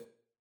bit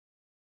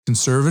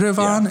conservative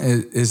on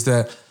is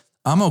that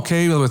I'm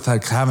okay with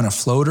like having a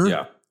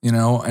floater,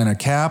 and a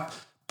cap,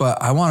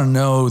 but I want to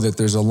know that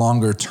there's a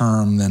longer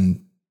term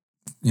than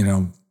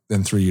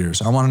 3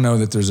 years. I want to know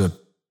that there's a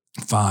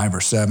 5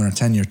 or 7 or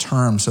 10 year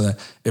term so that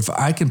if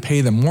I can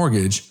pay the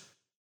mortgage,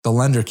 the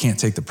lender can't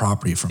take the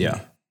property from me.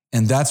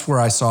 And that's where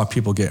I saw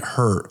people get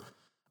hurt.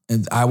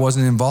 And I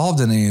wasn't involved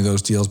in any of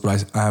those deals,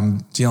 but I'm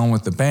dealing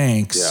with the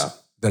banks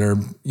that are,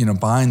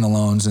 buying the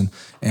loans.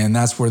 And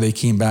that's where they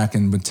came back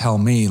and would tell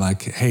me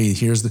like, hey,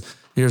 here's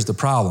the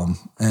problem.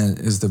 And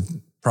is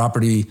the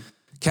property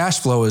cash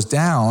flow is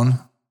down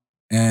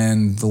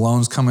and the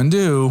loans coming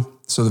due.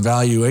 So the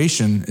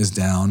valuation is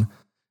down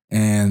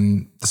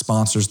and the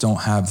sponsors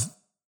don't have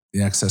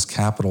the excess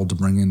capital to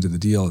bring into the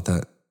deal at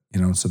that,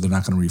 so they're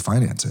not going to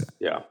refinance it.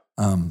 Yeah.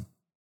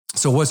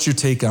 So what's your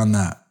take on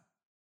that?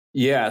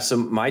 Yeah. So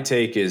my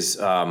take is,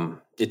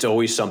 it's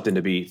always something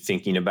to be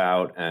thinking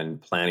about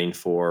and planning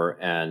for,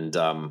 and,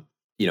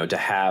 to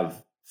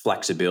have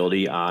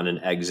flexibility on an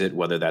exit,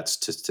 whether that's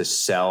to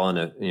sell in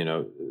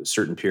a,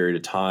 certain period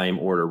of time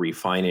or to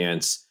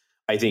refinance.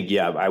 I think,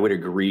 I would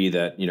agree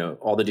that,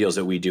 all the deals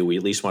that we do, we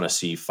at least want to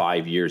see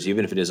 5 years,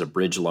 even if it is a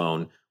bridge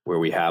loan where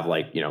we have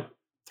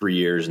 3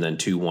 years and then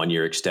 2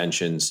 1-year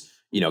extensions,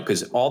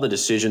 because all the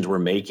decisions we're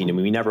making, I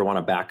mean, we never want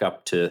to back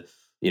up to,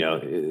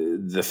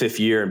 the 5th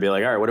year and be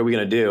like, all right, what are we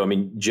going to do? I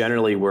mean,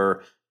 generally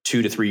we're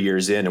 2 to 3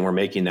 years in and we're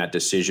making that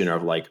decision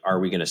of like, are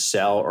we going to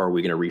sell or are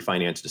we going to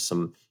refinance to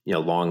some,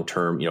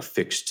 long-term,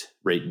 fixed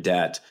rate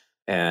debt?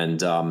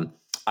 And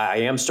I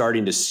am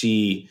starting to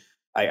see,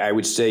 I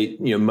would say,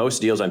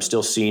 most deals I'm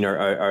still seeing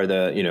are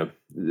the,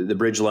 the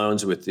bridge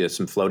loans with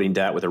some floating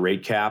debt with a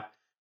rate cap.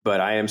 But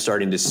I am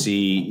starting to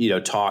see,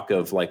 talk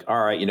of like,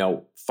 all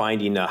right,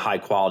 finding a high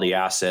quality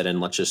asset and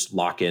let's just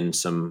lock in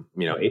some,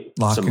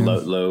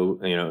 low,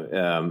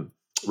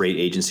 rate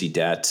agency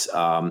debt.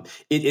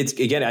 It's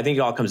again, I think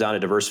it all comes down to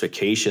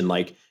diversification.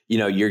 Like,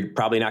 you're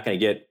probably not going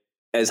to get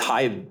as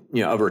high,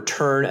 a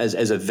return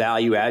as a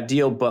value add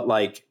deal, but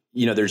like,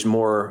 there's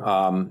more,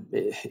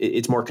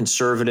 it's more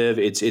conservative.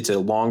 It's a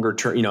longer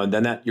term, and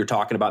then that you're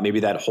talking about maybe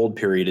that hold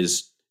period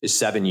is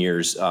 7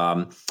 years.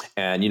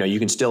 And, you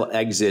can still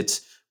exit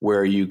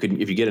where you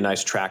can, if you get a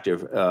nice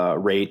attractive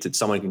rate, that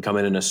someone can come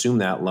in and assume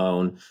that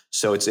loan.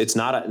 So it's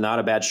not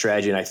a bad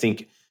strategy. And I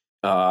think,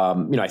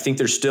 I think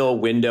there's still a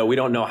window. We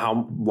don't know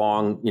how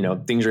long,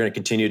 things are going to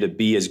continue to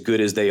be as good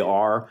as they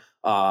are.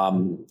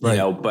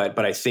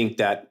 But I think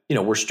that,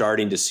 we're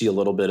starting to see a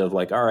little bit of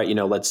like, all right,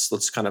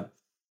 let's kind of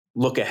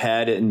look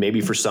ahead, and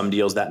maybe for some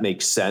deals that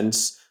makes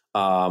sense.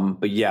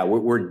 But yeah,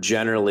 we're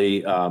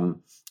generally,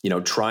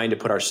 trying to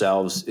put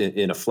ourselves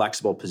in a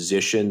flexible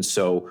position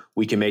so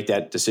we can make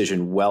that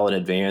decision well in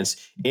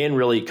advance and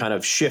really kind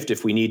of shift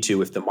if we need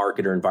to, if the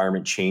market or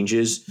environment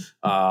changes.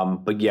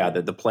 But yeah,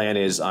 the plan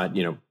is,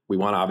 we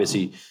want to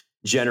obviously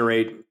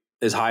generate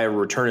as high a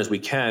return as we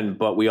can,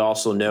 but we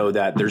also know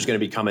that there's going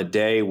to become a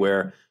day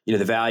where,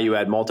 the value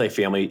add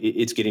multifamily,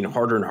 it's getting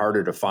harder and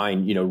harder to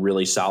find,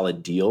 really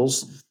solid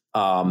deals.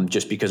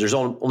 Just because there's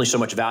only so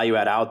much value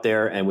add out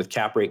there, and with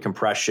cap rate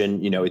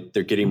compression,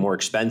 they're getting more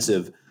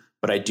expensive.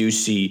 But I do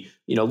see,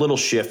 a little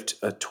shift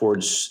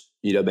towards,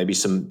 maybe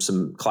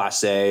some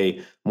Class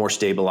A, more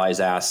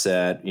stabilized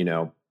asset.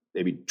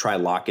 Maybe try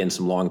to lock in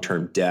some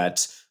long-term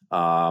debt.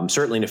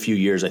 Certainly in a few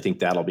years, I think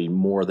that'll be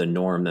more the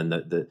norm than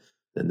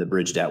the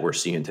bridge debt we're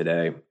seeing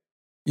today.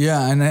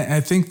 Yeah, and I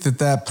think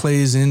that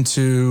plays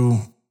into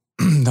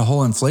the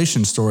whole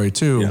inflation story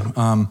too.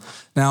 Yeah.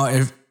 Now,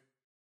 if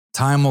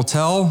time will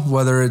tell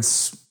whether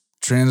it's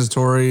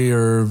transitory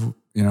or,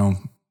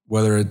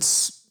 whether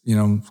it's,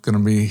 going to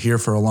be here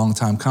for a long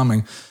time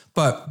coming.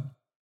 But,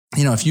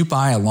 if you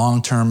buy a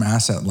long-term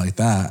asset like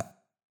that,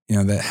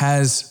 that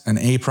has an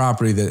A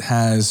property that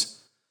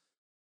has,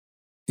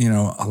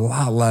 a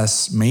lot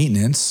less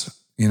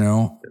maintenance,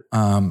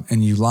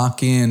 and you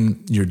lock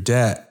in your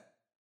debt,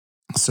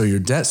 so your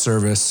debt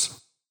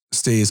service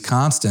stays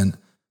constant.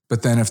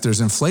 But then if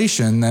there's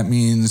inflation, that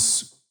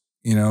means,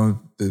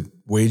 the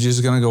wages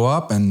are going to go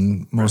up,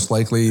 and most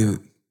likely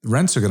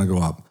rents are going to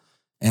go up.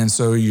 And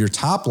so your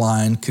top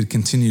line could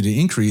continue to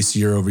increase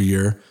year over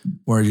year,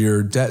 where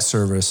your debt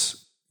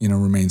service,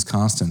 remains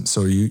constant.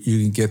 So you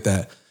can get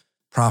that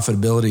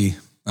profitability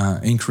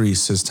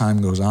increase as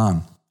time goes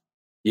on.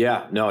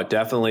 Yeah, no,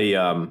 definitely.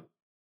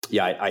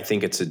 I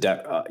think it's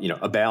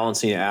a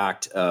balancing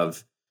act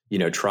of,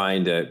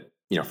 trying to,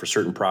 for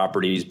certain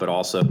properties, but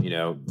also,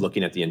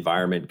 looking at the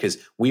environment. Because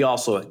we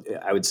also,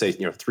 I would say,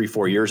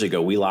 3-4 years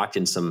ago, we locked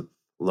in some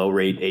low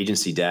rate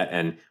agency debt,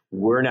 and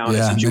we're now in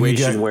a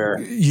situation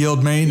where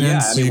yield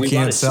maintenance, you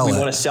can't sell it. We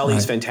want to sell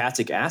these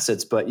fantastic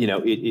assets, but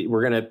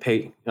we're going to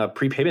pay a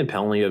prepayment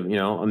penalty of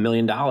 $1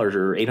 million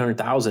or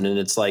 $800,000, and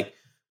it's like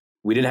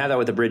we didn't have that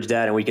with the bridge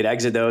debt, and we could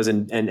exit those,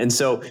 and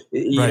so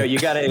you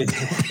got to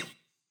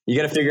You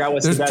got to figure out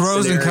what's There's the best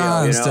pros scenario, and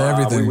cons to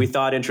everything. We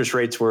thought interest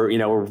rates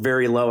were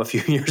very low a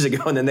few years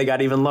ago, and then they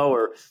got even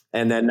lower.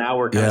 And then now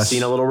we're kind of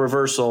seeing a little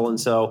reversal. And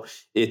so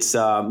it's,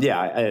 I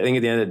think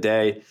at the end of the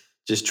day,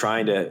 just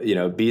trying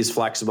to, be as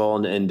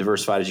flexible and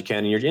diversified as you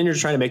can. And you're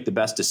trying to make the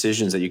best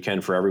decisions that you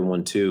can for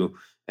everyone too.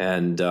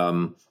 And,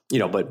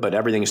 but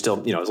everything is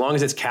still, as long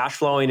as it's cash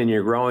flowing and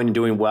you're growing and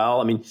doing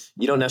well, I mean,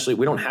 we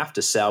don't have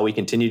to sell. We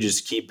continue to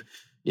just keep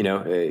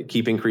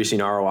increasing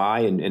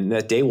ROI, and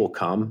that day will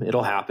come.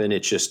 It'll happen.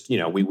 It's just,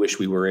 we wish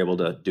we were able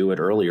to do it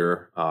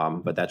earlier.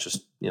 But that's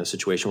just, the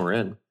situation we're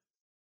in.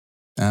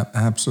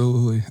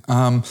 Absolutely.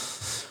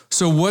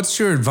 So what's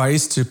your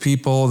advice to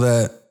people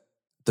that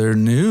they're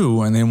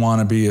new and they want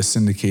to be a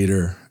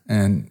syndicator,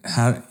 and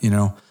how,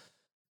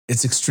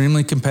 it's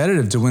extremely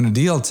competitive to win a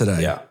deal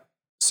today. Yeah.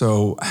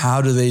 So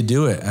how do they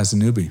do it as a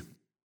newbie?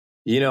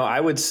 I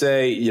would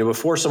say,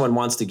 before someone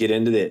wants to get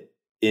into the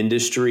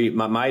industry,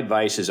 my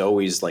advice is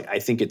always I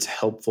think it's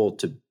helpful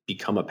to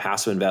become a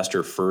passive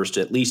investor first,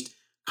 at least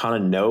kind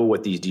of know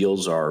what these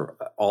deals are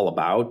all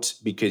about,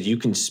 because you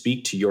can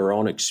speak to your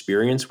own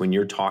experience when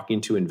you're talking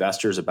to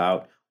investors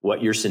about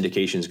what your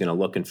syndication is going to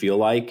look and feel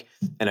like.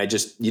 And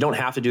you don't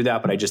have to do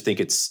that, but I just think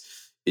it's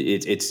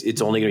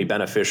only going to be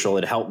beneficial.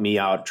 It helped me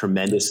out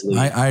tremendously.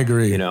 I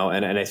agree. And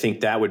I think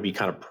that would be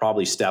kind of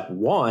probably step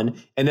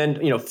one. And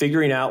then,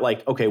 figuring out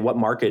okay, what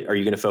market are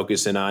you going to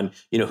focus in on?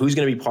 Who's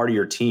going to be part of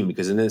your team?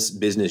 Because in this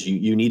business,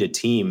 you need a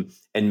team.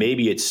 And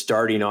maybe it's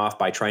starting off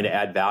by trying to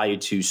add value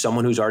to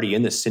someone who's already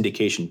in the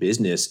syndication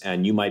business,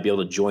 and you might be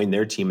able to join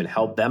their team and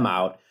help them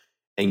out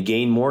and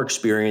gain more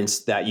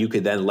experience that you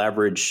could then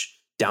leverage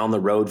down the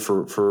road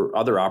for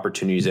other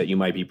opportunities that you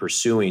might be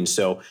pursuing.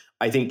 So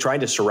I think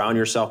trying to surround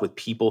yourself with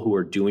people who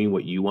are doing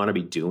what you want to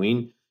be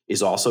doing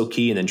is also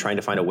key, and then trying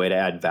to find a way to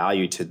add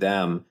value to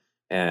them.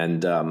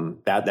 And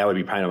that would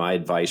be kind of my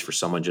advice for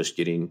someone just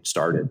getting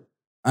started.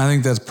 I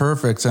think that's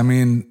perfect. I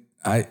mean,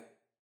 I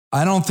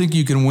don't think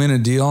you can win a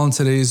deal in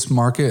today's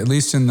market, at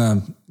least in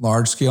the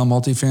large scale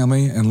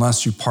multifamily,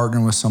 unless you partner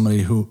with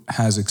somebody who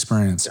has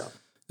experience. Yeah.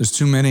 There's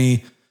too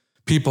many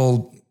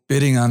people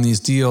bidding on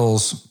these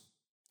deals,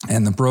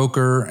 and the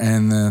broker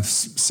and the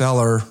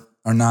seller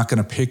are not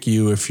going to pick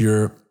you if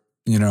you're,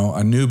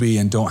 a newbie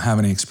and don't have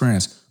any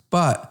experience.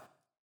 But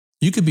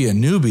you could be a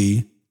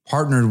newbie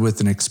partnered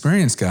with an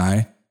experienced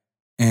guy,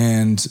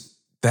 and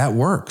that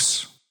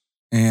works.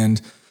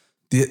 And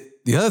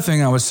the other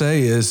thing I would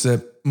say is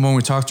that when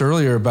we talked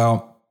earlier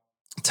about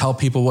tell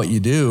people what you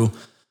do,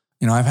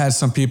 I've had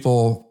some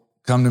people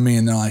come to me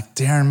and they're like,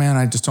 Darren, man,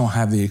 I just don't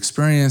have the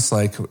experience.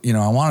 I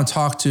want to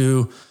talk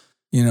to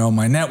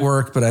my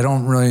network, but I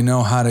don't really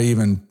know how to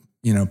even,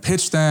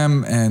 pitch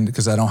them. And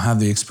because I don't have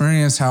the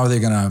experience, how are they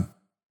going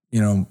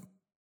to,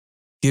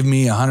 give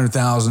me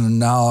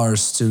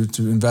 $100,000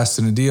 to invest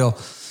in a deal?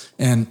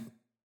 And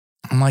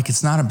I'm like,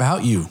 it's not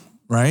about you,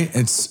 right?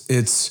 It's,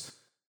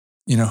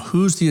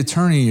 who's the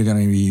attorney you're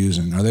going to be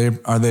using?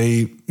 Are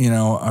they,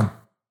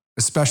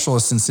 a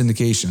specialist in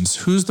syndications?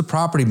 Who's the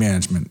property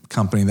management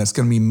company that's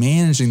going to be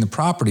managing the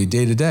property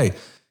day to day?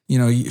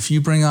 If you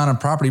bring on a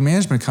property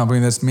management company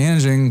that's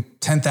managing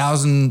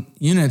 10,000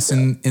 units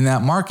in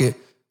that market,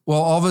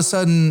 well, all of a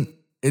sudden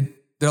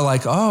they're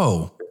like,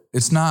 oh,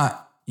 it's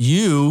not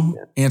you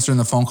answering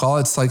the phone call.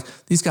 It's like,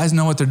 these guys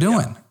know what they're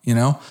doing.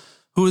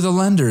 Who are the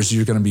lenders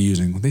you're going to be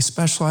using? They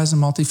specialize in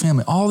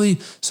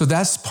multifamily. So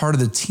that's part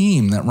of the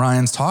team that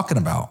Ryan's talking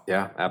about.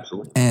 Yeah,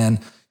 absolutely. And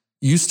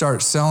you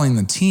start selling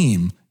the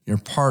team, your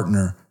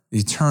partner, the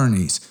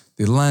attorneys,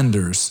 the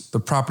lenders, the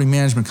property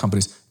management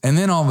companies. And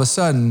then all of a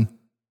sudden,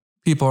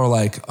 people are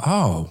like,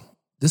 oh,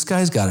 this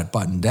guy's got it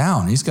buttoned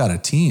down. He's got a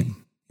team,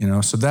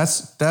 so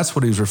that's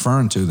what he's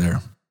referring to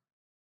there.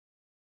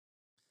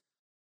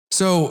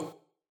 So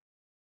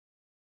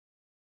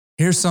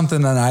here's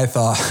something that I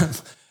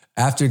thought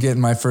after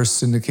getting my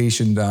first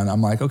syndication done.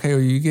 I'm like, okay,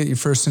 well, you get your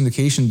first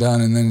syndication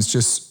done, and then it's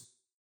just,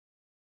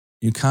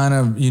 you kind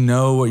of,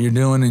 what you're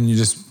doing and you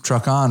just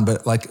truck on.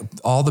 But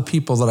all the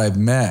people that I've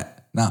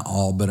met, not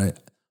all, but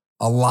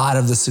a lot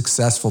of the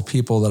successful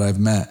people that I've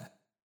met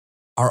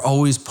are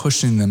always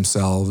pushing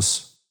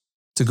themselves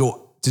to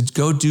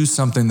go do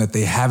something that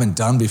they haven't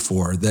done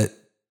before, that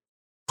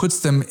puts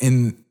them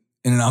in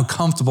an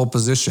uncomfortable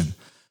position.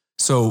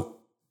 So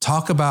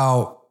talk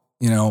about,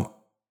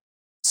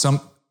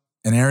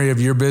 an area of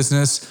your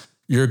business,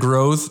 your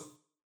growth,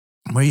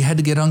 where you had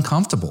to get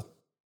uncomfortable.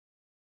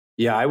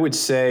 Yeah, I would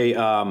say,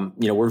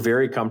 we're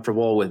very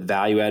comfortable with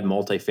value add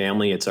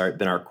multifamily. It's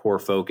been our core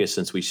focus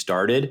since we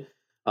started.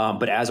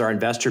 But as our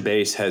investor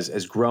base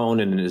has grown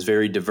and is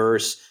very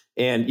diverse,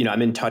 and,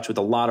 I'm in touch with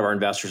a lot of our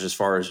investors as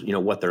far as,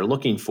 what they're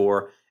looking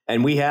for.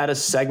 And we had a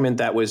segment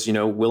that was,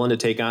 willing to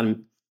take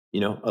on,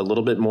 a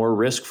little bit more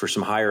risk for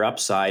some higher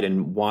upside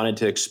and wanted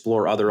to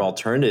explore other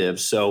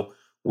alternatives. So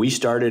we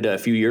started a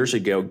few years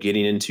ago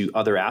getting into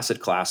other asset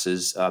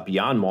classes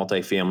beyond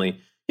multifamily,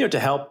 to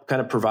help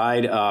kind of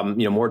provide,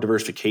 more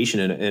diversification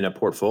in a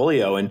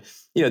portfolio. And,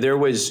 there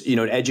was,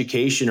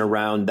 education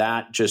around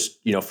that just,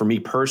 for me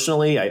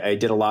personally, I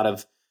did a lot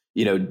of,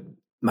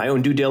 my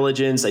own due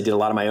diligence. I did a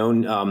lot of my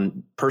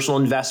own personal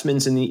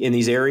investments in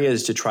these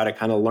areas to try to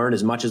kind of learn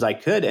as much as I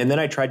could. And then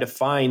I tried to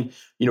find,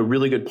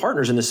 really good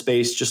partners in the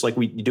space, just like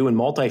we do in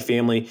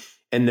multifamily.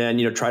 And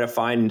then, try to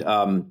find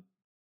a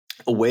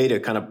way to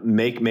kind of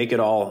make it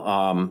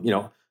all,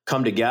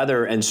 come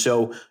together. And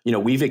so,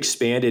 we've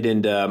expanded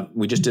into,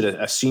 we just did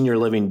a senior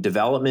living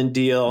development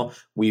deal.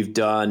 We've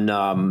done,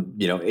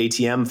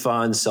 ATM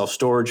funds,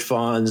 self-storage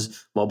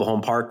funds, mobile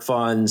home park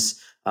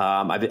funds.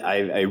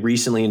 I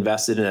recently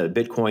invested in a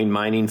Bitcoin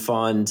mining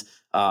fund.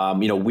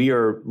 We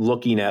are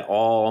looking at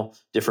all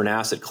different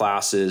asset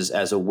classes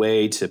as a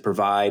way to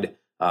provide,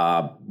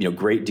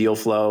 great deal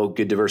flow,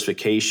 good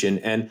diversification.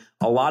 And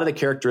a lot of the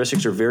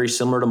characteristics are very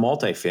similar to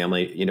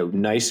multifamily,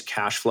 nice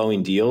cash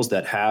flowing deals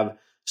that have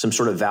some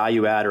sort of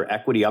value add or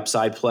equity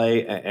upside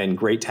play and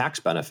great tax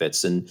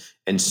benefits. And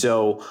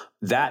so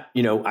that,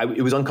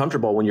 it was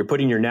uncomfortable when you're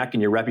putting your neck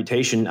and your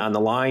reputation on the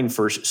line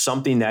for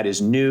something that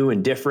is new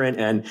and different,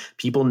 and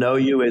people know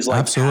you as like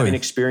Absolutely. having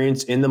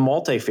experience in the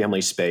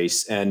multifamily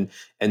space. And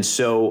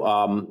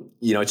so,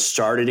 it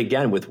started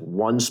again with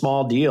one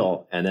small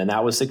deal, and then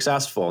that was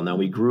successful. And then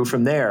we grew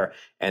from there.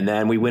 And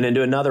then we went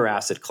into another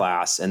asset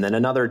class, and then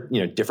another,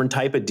 different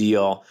type of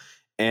deal.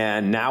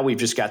 And now we've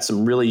just got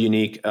some really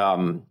unique,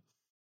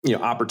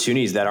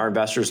 opportunities that our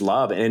investors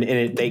love,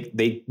 and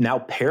they now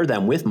pair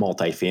them with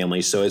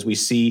multifamily. So as we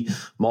see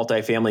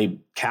multifamily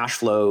cash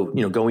flow,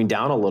 going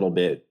down a little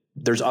bit,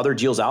 there's other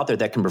deals out there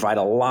that can provide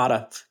a lot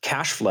of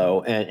cash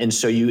flow. And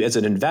so you, as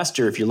an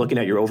investor, if you're looking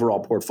at your overall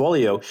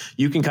portfolio,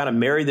 you can kind of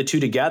marry the two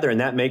together, and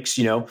that makes,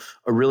 a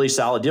really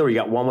solid deal where you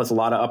got one with a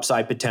lot of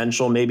upside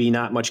potential, maybe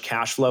not much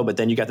cash flow, but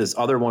then you got this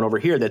other one over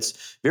here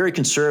that's very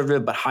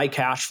conservative, but high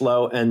cash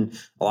flow. And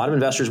a lot of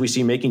investors we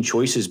see making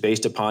choices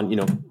based upon,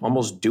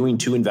 almost doing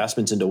two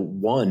investments into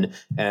one.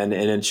 And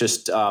it's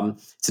just,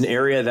 it's an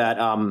area that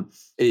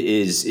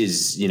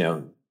is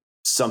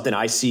something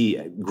I see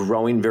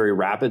growing very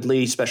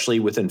rapidly, especially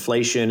with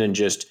inflation and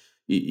just,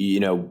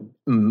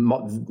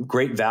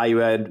 great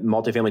value add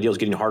multifamily deals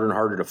getting harder and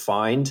harder to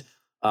find.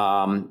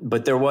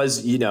 But there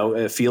was,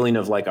 a feeling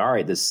of like, all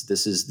right, this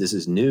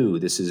is new.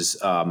 This is,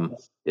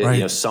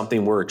 Right.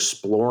 something we're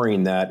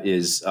exploring that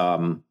is,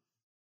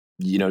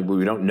 we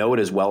don't know it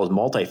as well as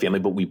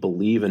multifamily, but we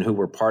believe in who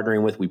we're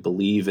partnering with. We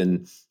believe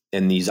in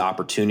these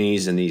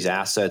opportunities and these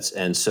assets.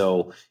 And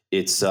so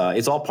it's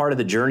all part of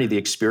the journey, the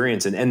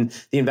experience, and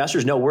the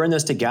investors know we're in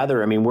this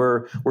together. I mean,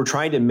 we're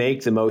trying to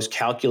make the most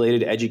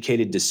calculated,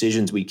 educated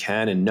decisions we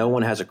can, and no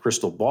one has a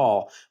crystal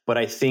ball. But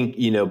I think,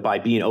 by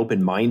being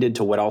open-minded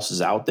to what else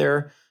is out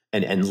there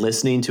and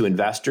listening to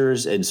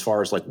investors as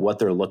far as like what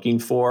they're looking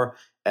for,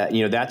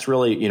 that's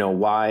really,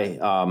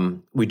 why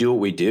we do what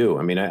we do.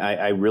 I mean,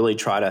 I really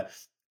try to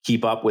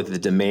keep up with the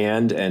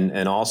demand.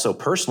 And also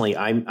personally,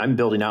 I'm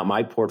building out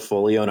my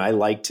portfolio, and I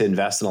like to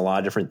invest in a lot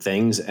of different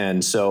things.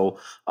 And so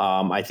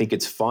I think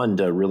it's fun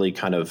to really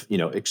kind of,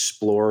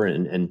 explore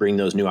and bring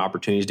those new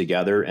opportunities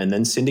together, and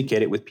then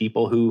syndicate it with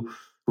people who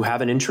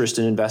have an interest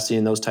in investing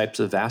in those types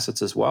of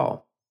assets as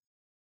well.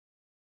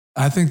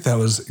 I think that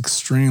was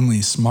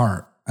extremely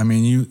smart. I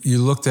mean,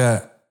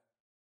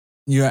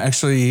 you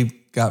actually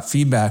got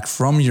feedback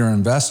from your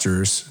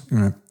investors.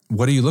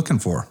 What are you looking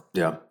for?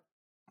 Yeah.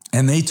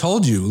 And they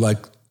told you,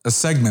 like a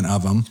segment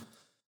of them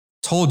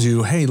told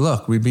you, hey,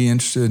 look, we'd be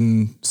interested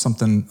in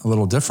something a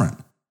little different.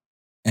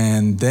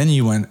 And then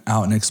you went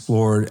out and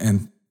explored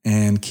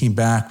and came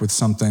back with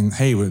something,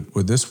 hey,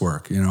 would this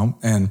work?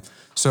 And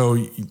so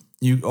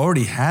you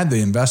already had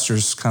the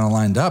investors kind of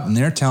lined up, and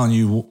they're telling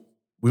you,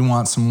 we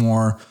want some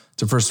more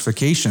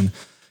diversification.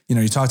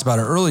 You talked about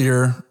it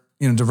earlier,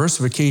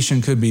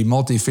 diversification could be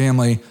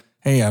multifamily.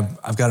 Hey,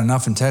 I've got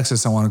enough in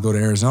Texas. I want to go to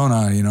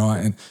Arizona,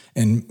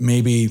 and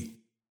maybe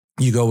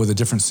you go with a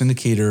different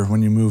syndicator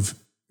when you move,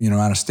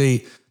 out of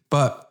state.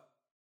 But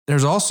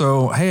there's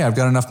also, hey, I've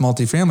got enough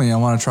multifamily. I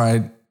want to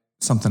try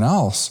something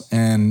else.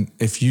 And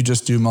if you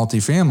just do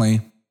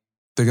multifamily,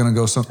 they're going to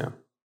go to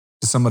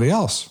somebody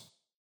else.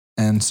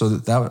 And so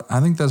that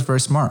I think that's very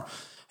smart.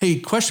 Hey,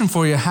 question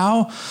for you.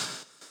 How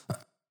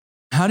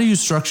do you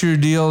structure your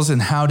deals,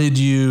 and how did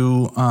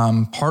you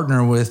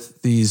partner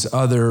with these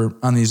other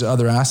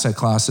asset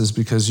classes?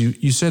 Because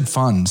you said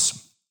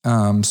funds.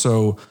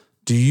 So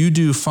do you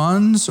do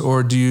funds,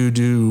 or do you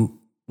do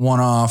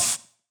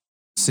one-off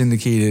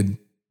syndicated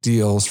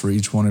deals for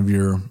each one of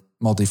your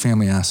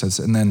multifamily assets?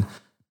 And then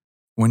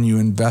when you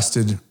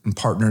invested and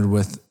partnered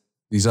with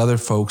these other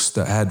folks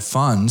that had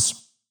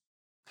funds,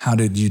 how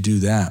did you do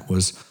that?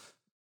 Was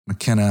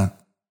McKenna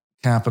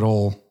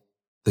Capital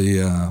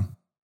the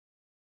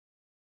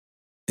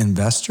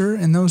investor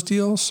in those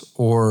deals,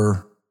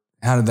 or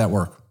how did that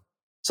work?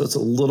 So it's a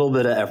little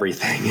bit of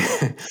everything.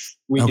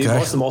 We do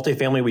most of the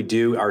multifamily. We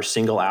do our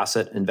single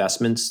asset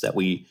investments that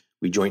we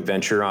joint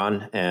venture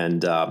on,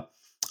 and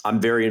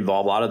I'm very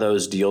involved. A lot of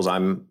those deals,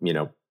 I'm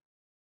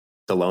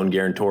the loan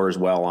guarantor as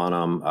well on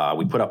them.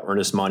 We put up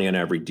earnest money on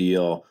every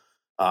deal.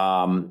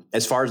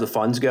 As far as the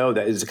funds go,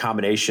 that is a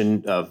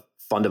combination of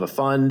a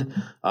fund.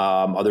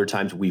 Other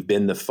times we've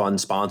been the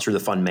fund sponsor, the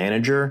fund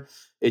manager.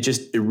 It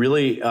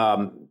really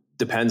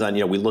depends on,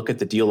 we look at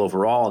the deal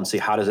overall and see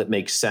how does it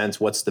make sense?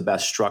 What's the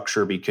best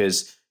structure?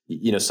 Because,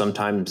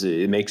 sometimes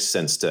it makes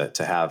sense to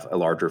have a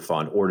larger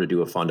fund or to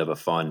do a fund of a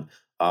fund.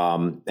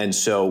 And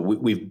so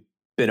we've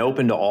been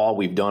open to all,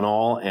 we've done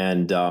all,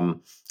 and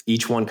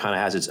each one kind of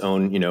has its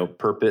own,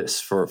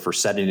 purpose for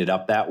setting it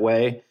up that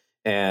way.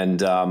 And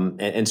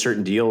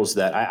certain deals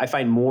that I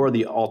find more of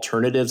the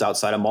alternatives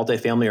outside of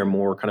multifamily are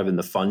more kind of in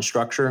the fund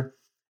structure.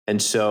 And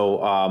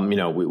so,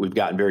 we've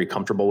gotten very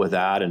comfortable with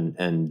that,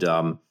 and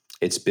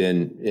it's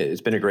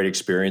been a great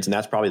experience. And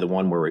that's probably the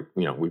one where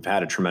we've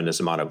had a tremendous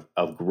amount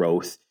of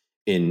growth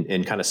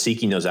in kind of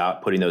seeking those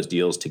out, putting those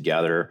deals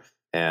together,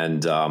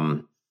 and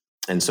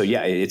so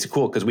yeah, it's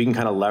cool because we can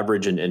kind of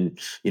leverage and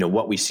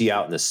what we see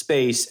out in the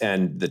space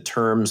and the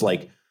terms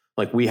like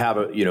we have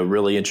a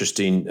really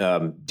interesting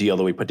deal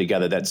that we put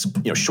together that's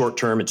short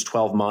term, it's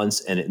 12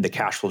 months, and the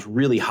cash flow is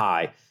really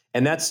high.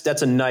 And that's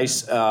a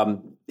nice,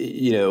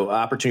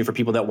 opportunity for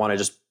people that want to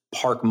just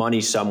park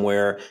money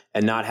somewhere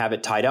and not have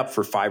it tied up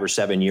for 5 or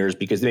 7 years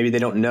because maybe they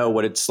don't know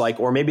what it's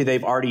like, or maybe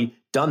they've already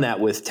done that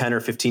with 10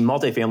 or 15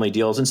 multifamily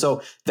deals. And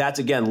so that's,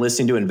 again,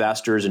 listening to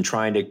investors and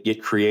trying to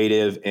get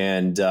creative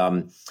and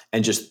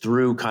just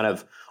through kind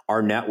of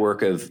our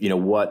network of,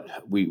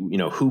 what we,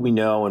 who we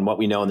know and what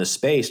we know in the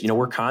space,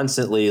 we're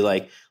constantly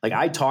like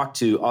I talk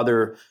to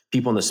other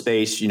people in the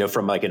space,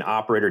 from like an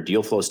operator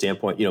deal flow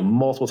standpoint,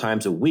 multiple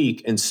times a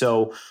week. And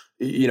so,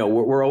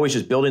 we're always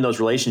just building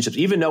those relationships,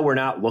 even though we're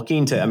not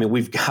looking to,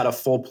 we've got a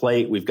full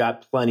plate, we've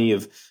got plenty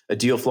of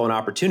deal flow and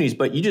opportunities,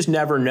 but you just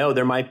never know.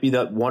 There might be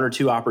the 1 or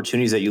 2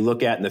 opportunities that you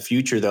look at in the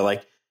future. They're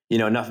like,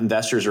 enough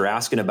investors are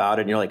asking about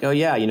it and you're like, oh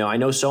yeah, I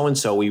know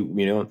so-and-so, we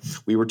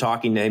were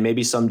talking, hey,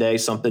 maybe someday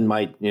something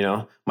might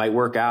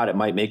work out. It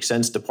might make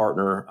sense to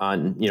partner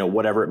on,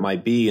 whatever it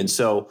might be. And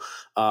so,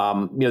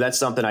 that's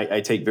something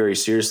I take very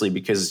seriously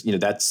because,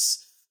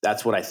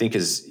 that's what I think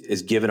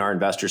is given our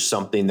investors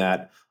something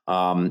that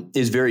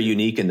is very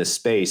unique in the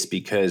space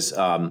because,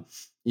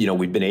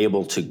 we've been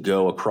able to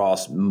go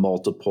across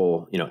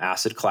multiple,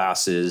 asset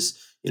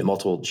classes,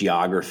 multiple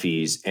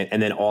geographies.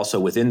 And then also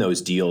within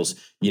those deals,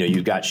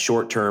 you've got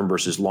short-term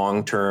versus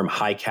long-term,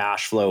 high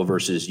cash flow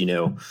versus,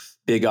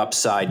 big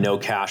upside, no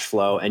cash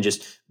flow, and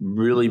just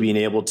really being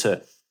able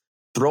to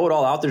throw it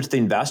all out there to the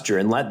investor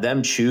and let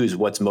them choose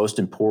what's most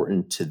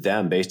important to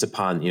them based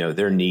upon,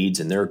 their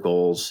needs and their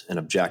goals and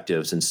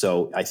objectives. And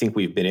so I think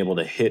we've been able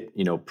to hit,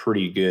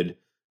 pretty good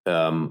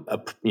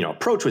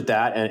approach with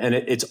that. And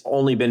it's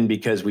only been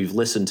because we've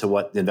listened to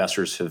what the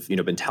investors have,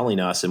 been telling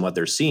us and what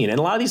they're seeing. And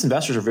a lot of these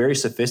investors are very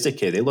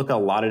sophisticated. They look at a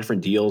lot of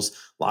different deals.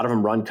 A lot of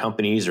them run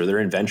companies or they're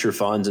in venture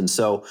funds. And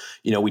so,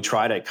 we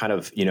try to kind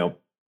of,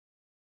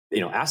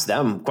 ask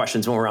them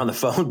questions when we're on the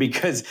phone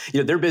because,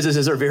 their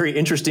businesses are very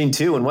interesting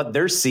too, and what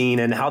they're seeing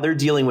and how they're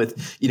dealing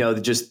with,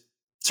 just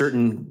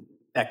certain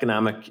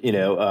economic,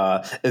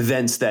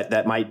 events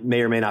that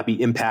may or may not be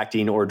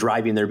impacting or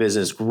driving their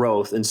business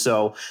growth. And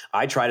so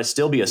I try to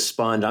still be a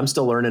sponge. I'm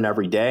still learning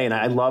every day. And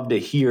I love to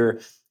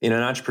hear in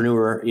an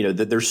entrepreneur,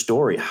 their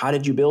story. How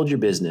did you build your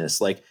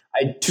business? Like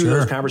I had 2 of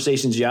those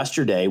conversations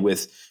yesterday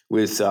with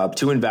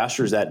 2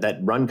 investors that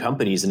run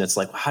companies. And it's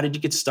like, how did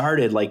you get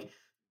started? Like,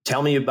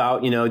 tell me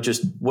about,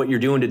 just what you're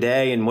doing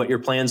today and what your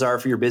plans are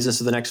for your business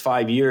for the next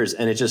 5 years.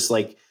 And it's just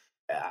like,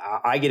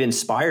 I get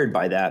inspired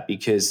by that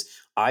because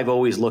I've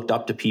always looked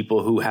up to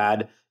people who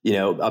had,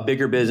 a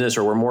bigger business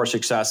or were more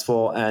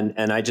successful.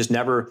 And I just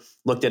never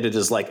looked at it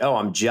as like, oh,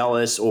 I'm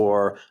jealous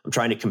or I'm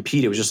trying to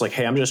compete. It was just like,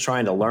 hey, I'm just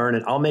trying to learn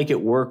and I'll make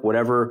it work,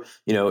 whatever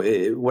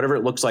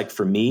it looks like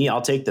for me.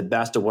 I'll take the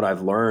best of what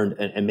I've learned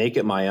and make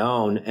it my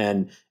own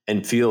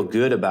and feel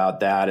good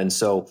about that. And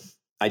so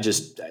I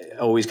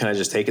always kind of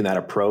just taken that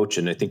approach.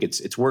 And I think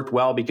it's worked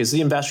well because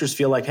the investors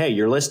feel like, hey,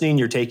 you're listening,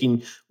 you're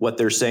taking what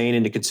they're saying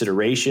into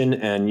consideration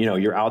and,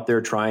 you're out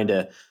there trying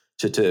to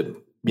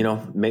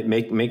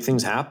make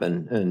things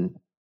happen. And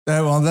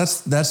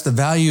that's the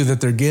value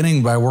that they're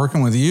getting by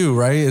working with you,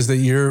 right? Is that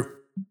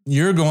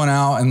you're going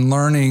out and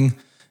learning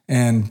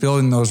and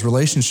building those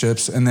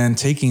relationships and then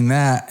taking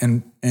that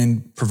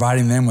and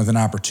providing them with an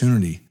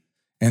opportunity,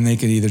 and they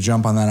could either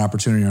jump on that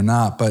opportunity or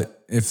not. But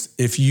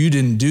if you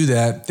didn't do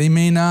that, they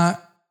may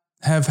not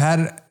have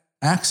had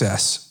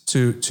access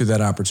to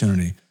that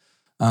opportunity.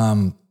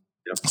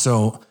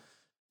 So,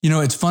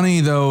 it's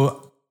funny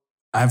though,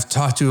 I've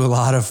talked to a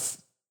lot of,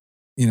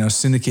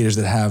 syndicators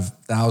that have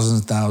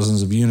thousands and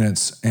thousands of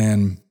units.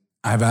 And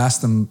I've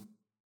asked them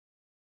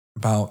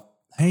about,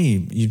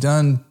 hey, you've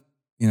done,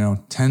 10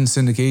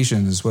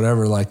 syndications,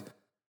 whatever, like,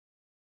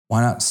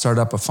 why not start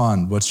up a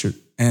fund?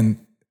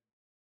 And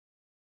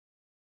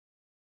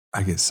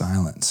I get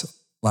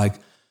silence. Like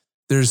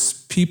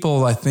there's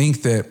people I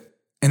think that,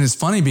 and it's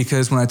funny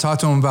because when I talk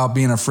to them about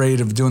being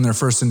afraid of doing their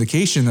first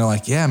syndication, they're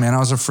like, yeah, man, I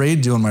was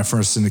afraid doing my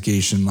first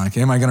syndication. Like,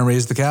 am I going to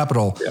raise the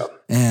capital? Yeah.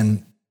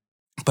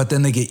 But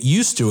then they get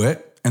used to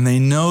it and they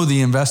know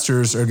the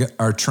investors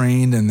are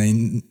trained and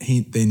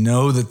they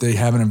know that they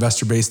have an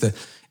investor base that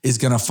is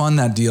going to fund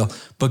that deal.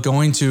 But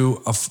going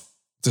to a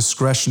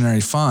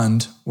discretionary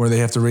fund where they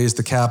have to raise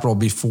the capital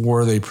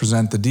before they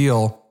present the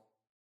deal,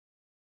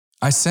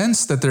 I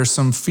sense that there's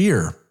some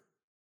fear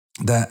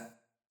that,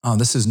 oh,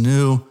 this is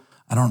new.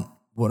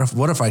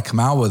 What if I come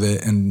out with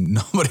it and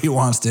nobody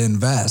wants to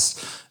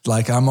invest?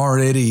 Like I'm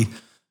already,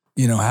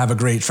 have a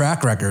great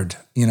track record,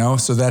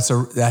 so that's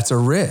a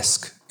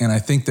risk. And I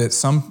think that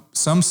some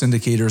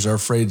syndicators are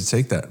afraid to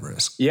take that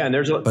risk. Yeah. And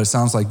but it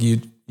sounds like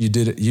you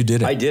did it. You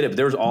did it. I did it. But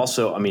there's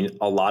also,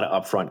 a lot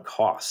of upfront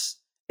costs.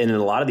 And in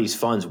a lot of these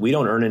funds, we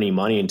don't earn any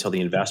money until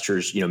the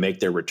investors, make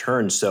their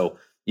returns. So,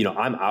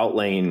 I'm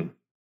outlaying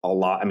a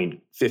lot,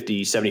 $50,000,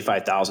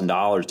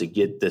 $75,000 to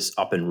get this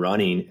up and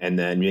running. And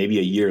then maybe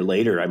a year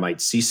later, I might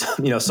see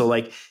some, so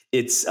like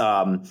it's,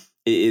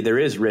 there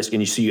is risk.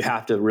 And so you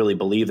have to really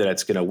believe that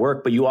it's going to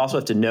work, but you also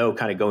have to know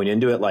kind of going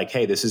into it, like,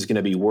 hey, this is going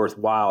to be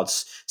worthwhile.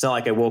 It's not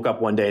like I woke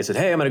up one day and said,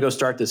 hey, I'm going to go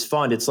start this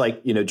fund. It's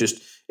like,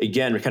 just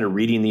again, we're kind of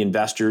reading the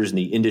investors and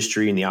the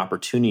industry and the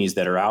opportunities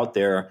that are out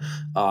there.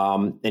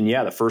 And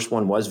yeah, the first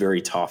one was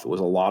very tough. It was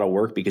a lot of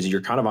work because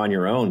you're kind of on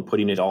your own,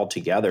 putting it all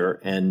together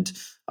and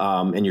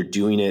you're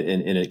doing it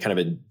in a kind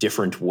of a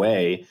different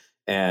way.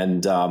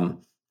 And,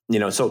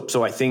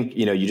 so I think,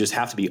 you just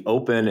have to be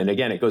open. And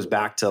again, it goes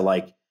back to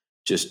like,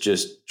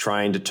 just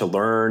trying to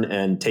learn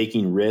and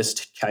taking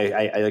risks.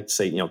 I like to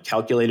say,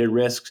 calculated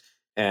risks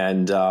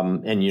and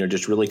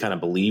just really kind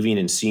of believing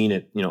and seeing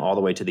it, all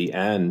the way to the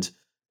end.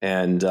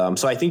 And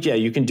so I think, yeah,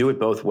 you can do it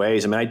both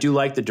ways. I do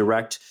like the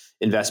direct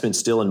investment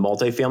still in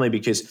multifamily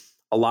because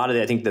a lot of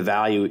it, I think the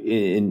value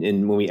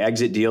in when we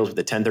exit deals with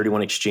the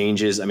 1031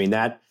 exchanges,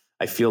 that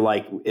I feel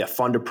like a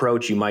fund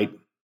approach, you might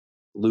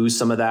lose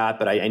some of that,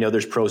 but I know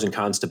there's pros and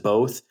cons to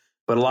both.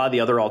 But a lot of the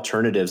other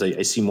alternatives,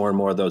 I see more and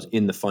more of those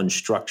in the fund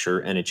structure,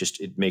 and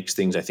it makes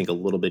things, I think, a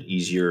little bit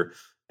easier,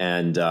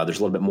 and there's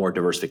a little bit more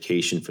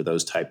diversification for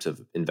those types of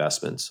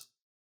investments.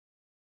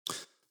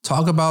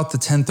 Talk about the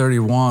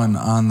 1031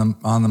 on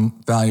the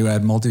value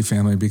add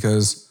multifamily,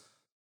 because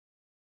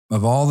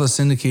of all the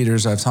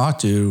syndicators I've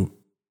talked to,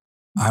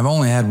 I've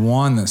only had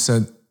one that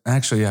said,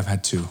 actually I've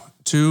had two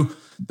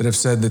that have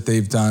said that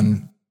they've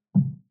done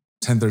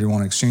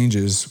 1031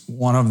 exchanges.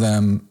 One of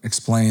them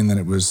explained that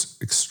it was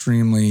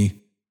extremely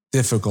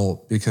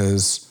difficult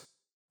because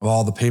of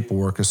all the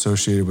paperwork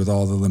associated with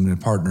all the limited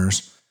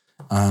partners.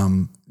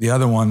 The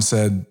other one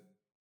said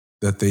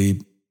that they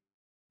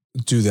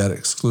do that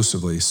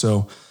exclusively.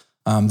 So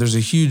there's a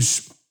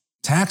huge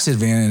tax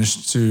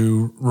advantage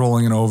to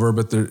rolling it over,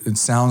 but it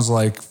sounds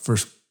like for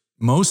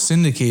most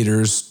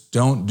syndicators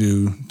don't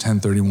do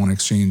 1031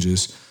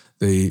 exchanges.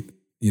 They,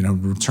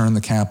 return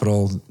the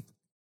capital,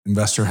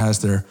 investor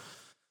has their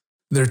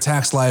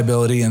tax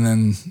liability and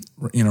then,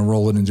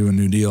 roll it into a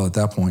new deal at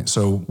that point.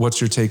 So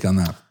what's your take on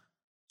that?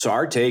 So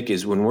our take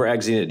is when we're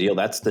exiting a deal,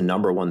 that's the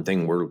number one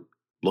thing we're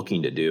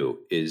looking to do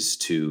is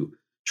to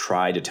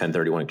try to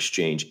 1031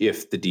 exchange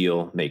if the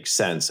deal makes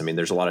sense.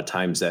 There's a lot of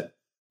times that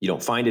you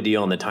don't find a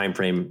deal in the time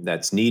frame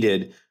that's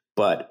needed,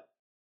 but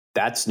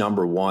that's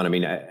number one.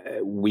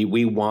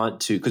 We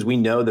want to, because we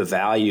know the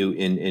value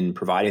in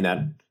providing that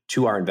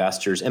to our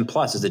investors. And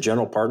plus, as a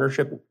general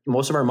partnership,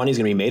 most of our money is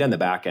going to be made on the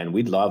back end.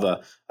 We'd love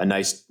a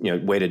nice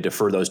way to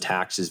defer those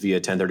taxes via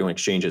 1031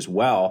 exchange as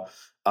well.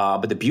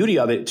 But the beauty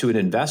of it to an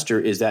investor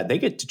is that they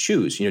get to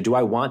choose. Do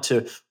I want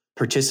to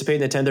participate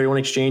in the 1031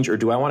 exchange, or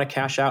do I want to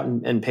cash out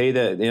and pay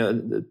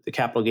the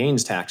capital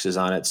gains taxes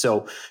on it?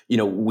 So,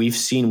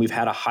 we've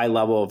had a high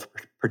level of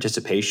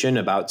participation.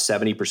 About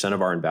 70%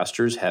 of our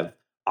investors have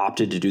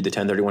opted to do the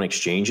 1031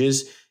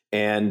 exchanges.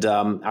 And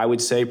I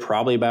would say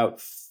probably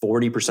about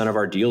 40% of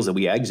our deals that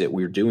we exit,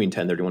 we're doing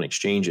 1031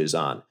 exchanges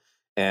on.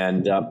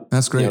 And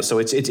that's great. So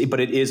but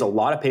it is a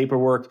lot of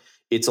paperwork.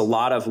 It's a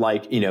lot of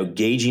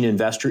gauging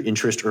investor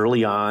interest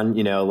early on,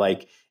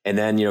 and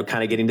then,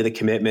 kind of getting to the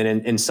commitment.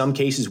 And in some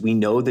cases, we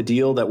know the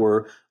deal that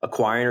we're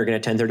acquiring or going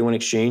to 1031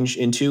 exchange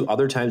into.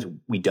 Other times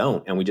we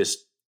don't. And we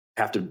just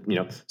have to,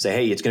 say,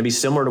 hey, it's going to be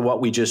similar to what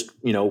we just,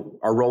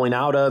 are rolling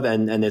out of.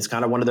 And it's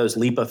kind of one of those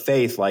leap of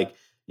faith, like,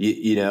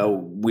 we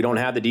don't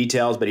have the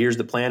details, but here's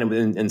the plan.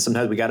 And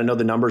sometimes we got to know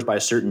the numbers by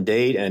a certain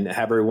date and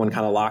have everyone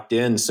kind of locked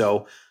in.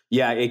 So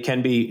yeah, it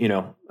can be,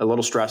 a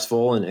little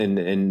stressful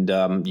and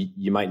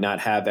you might not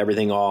have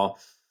everything all,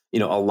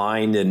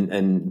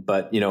 aligned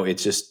but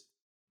it's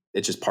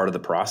just part of the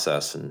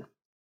process. And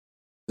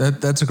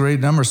that's a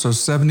great number. So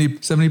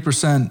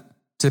 70%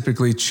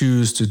 typically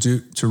choose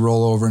to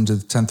roll over into the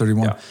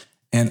 1031. Yeah.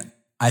 And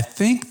I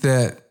think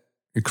that,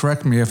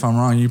 correct me if I'm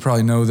wrong, you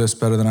probably know this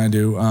better than I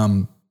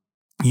do.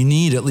 You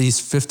need at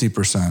least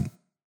 50%.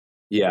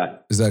 Yeah.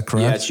 Is that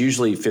correct? Yeah, it's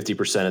usually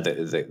 50%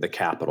 of the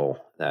capital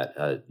that,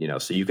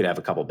 so you could have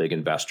a couple big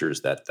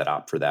investors that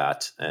opt for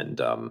that. And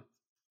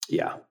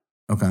yeah.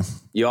 Okay.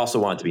 You also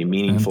want it to be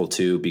meaningful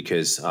too,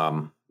 because,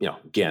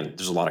 again,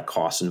 there's a lot of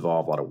costs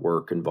involved, a lot of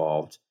work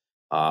involved.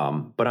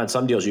 But on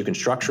some deals, you can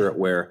structure it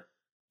where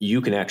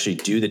you can actually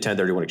do the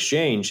 1031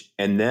 exchange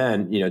and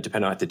then,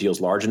 depending on if the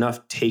deal's large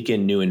enough, take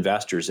in new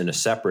investors in a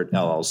separate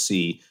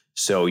LLC.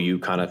 So you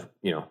kind of,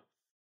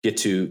 get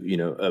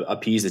to,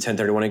 appease the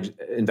 1031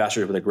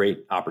 investors with a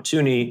great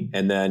opportunity.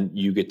 And then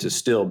you get to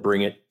still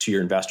bring it to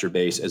your investor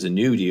base as a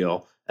new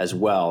deal as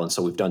well. And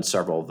so we've done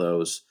several of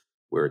those,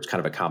 where it's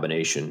kind of a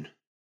combination.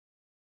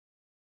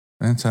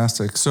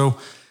 Fantastic. So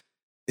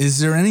is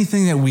there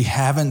anything that we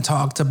haven't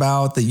talked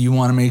about that you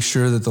want to make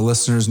sure that the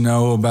listeners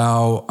know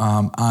about,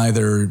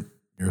 either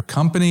your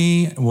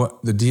company,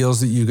 what the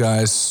deals that you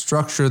guys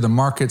structure, the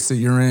markets that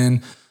you're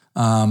in,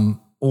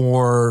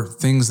 or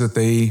things that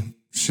they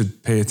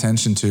should pay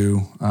attention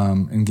to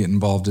and get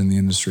involved in the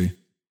industry?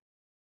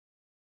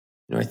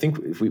 I think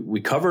we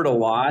covered a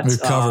lot. We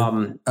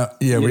covered,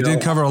 we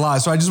did cover a lot.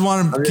 So I just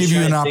want to give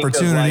you an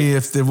opportunity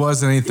if there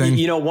was anything.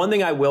 One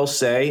thing I will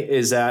say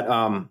is that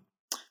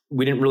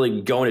we didn't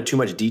really go into too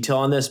much detail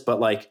on this, but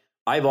like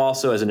I've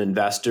also, as an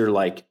investor,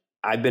 like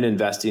I've been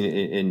investing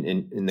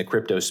in the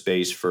crypto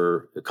space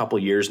for a couple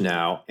of years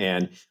now,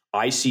 and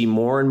I see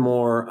more and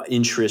more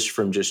interest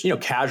from just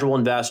casual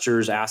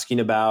investors asking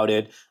about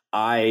it.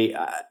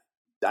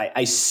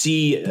 I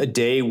see a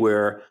day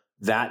where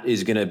that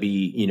is going to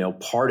be,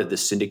 part of the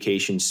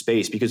syndication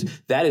space, because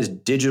that is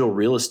digital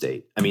real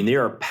estate. I mean,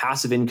 there are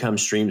passive income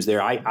streams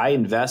there. I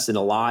invest in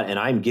a lot, and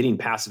I'm getting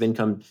passive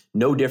income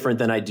no different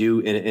than I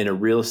do in a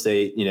real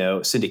estate,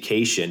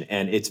 syndication.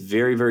 And it's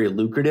very, very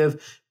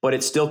lucrative, but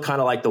it's still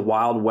kind of like the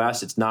Wild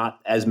West. It's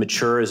not as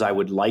mature as I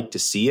would like to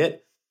see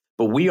it,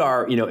 but we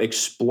are,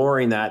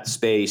 exploring that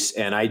space.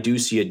 And I do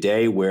see a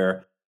day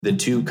where the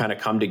two kind of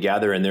come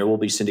together, and there will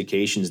be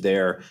syndications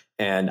there.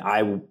 And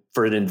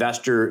for an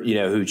investor,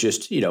 who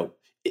just, again,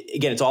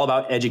 it's all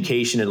about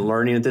education and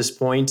learning at this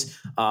point.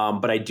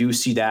 But I do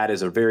see that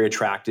as a very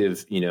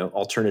attractive,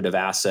 alternative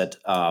asset,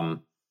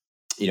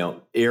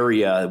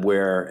 area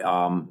where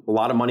a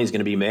lot of money is going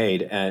to be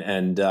made,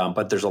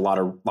 but there's a lot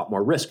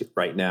more risk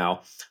right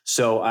now.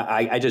 So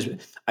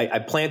I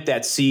plant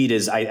that seed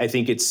as I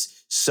think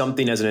it's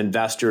something as an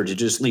investor to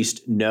just at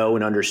least know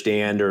and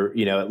understand, or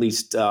at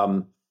least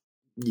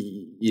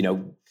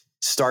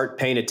start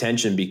paying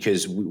attention,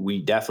 because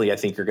we definitely, I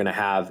think, are going to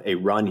have a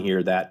run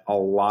here that a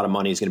lot of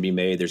money is going to be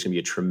made. There's going to be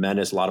a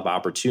tremendous lot of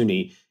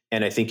opportunity.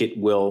 And I think it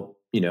will,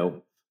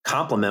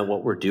 complement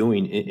what we're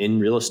doing in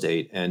real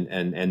estate and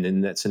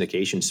in that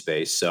syndication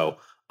space. So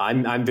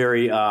I'm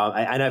very,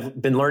 and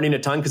I've been learning a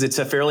ton, because it's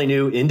a fairly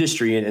new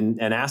industry and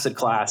asset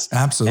class.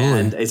 Absolutely.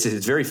 And it's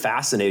very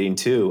fascinating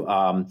too.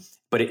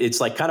 But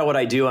it's like kind of what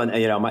I do on,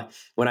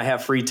 when I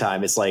have free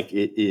time. It's like,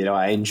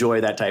 I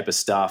enjoy that type of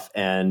stuff,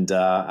 and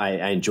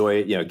I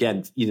enjoy,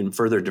 again, even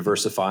further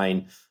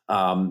diversifying,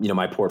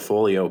 my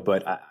portfolio.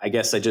 But I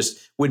guess I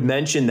just would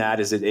mention that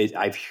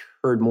I've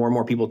heard more and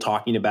more people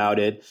talking about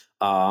it,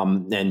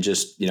 and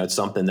just it's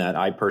something that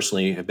I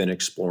personally have been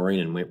exploring,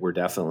 and we're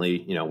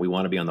definitely we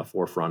want to be on the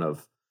forefront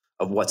of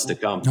what's to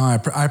come. No,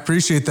 I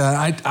appreciate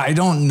that. I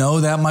don't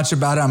know that much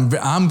about it.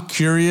 I'm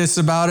curious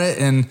about it,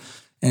 and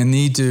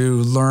need to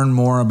learn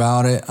more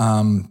about it.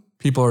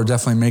 People are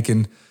definitely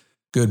making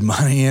good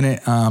money in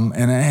it.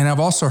 And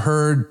I've also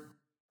heard,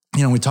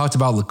 we talked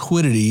about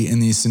liquidity in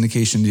these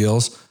syndication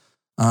deals.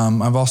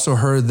 I've also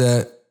heard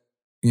that,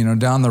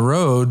 down the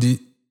road,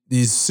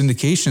 these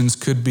syndications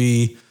could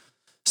be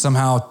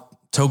somehow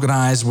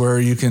tokenized, where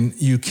you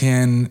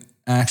can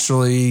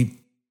actually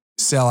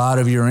sell out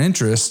of your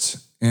interest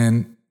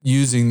and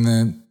using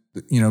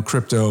the,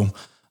 crypto,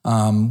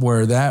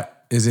 where that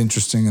is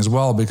interesting as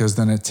well, because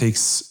then it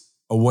takes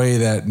away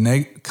that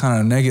kind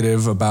of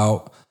negative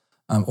about,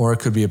 or it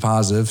could be a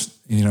positive,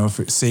 if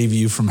it save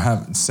you from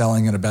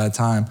selling at a bad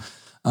time.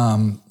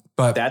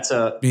 But that's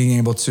being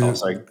able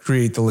to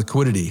create the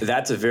liquidity.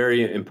 That's a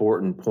very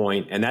important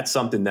point. And that's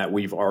something that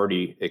we've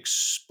already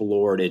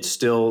explored. It's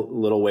still a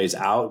little ways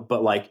out,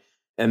 but like,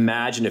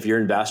 imagine if your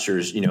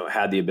investors,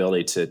 had the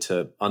ability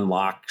to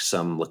unlock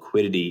some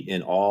liquidity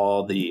in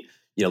all the,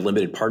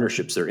 limited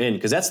partnerships they're in.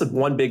 Because that's the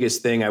one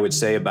biggest thing I would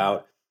say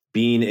about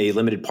being a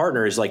limited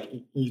partner is like,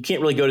 you can't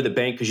really go to the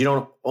bank because you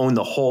don't own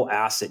the whole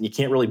asset, and you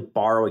can't really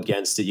borrow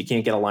against it. You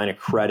can't get a line of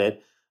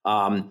credit.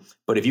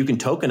 But if you can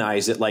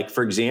tokenize it, like,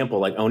 for example,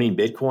 like owning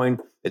Bitcoin,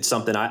 it's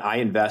something I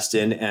invest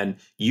in, and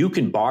you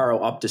can borrow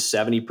up to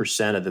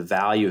 70% of the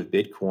value of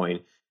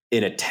Bitcoin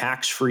in a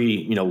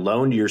tax-free,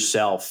 loan to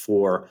yourself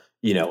for,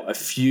 a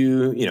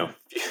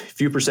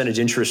few percentage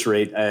interest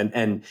rate,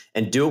 and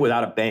do it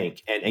without a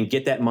bank, and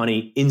get that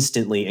money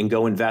instantly and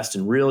go invest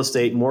in real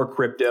estate, more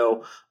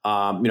crypto.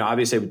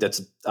 Obviously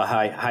that's a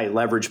high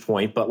leverage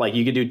point, but like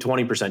you could do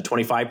 20%,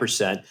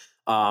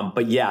 25%.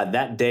 But yeah,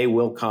 that day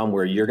will come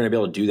where you're going to be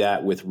able to do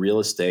that with real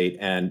estate.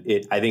 And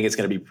I think it's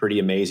going to be pretty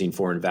amazing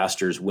for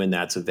investors when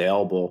that's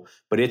available,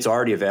 but it's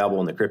already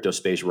available in the crypto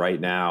space right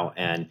now.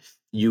 And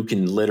you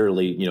can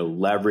literally,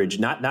 leverage,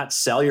 not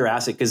sell your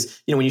asset, because,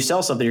 when you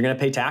sell something, you're going to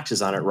pay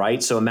taxes on it,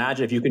 right? So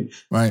imagine if you could,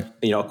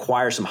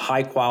 acquire some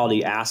high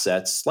quality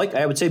assets, like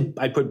I would say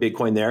I'd put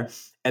Bitcoin there,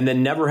 and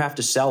then never have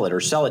to sell it, or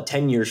sell it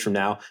 10 years from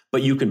now,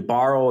 but you can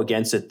borrow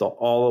against it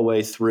all the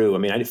way through. I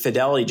mean,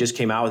 Fidelity just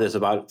came out with this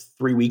about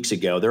 3 weeks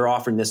ago. They're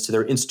offering this to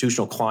their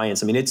institutional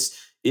clients. I mean, it's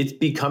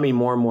becoming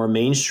more and more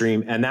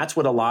mainstream. And that's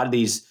what a lot of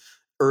these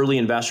early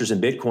investors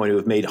in Bitcoin who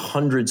have made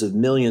hundreds of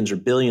millions or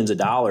billions of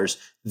dollars,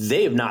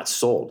 they have not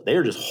sold. They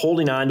are just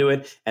holding on to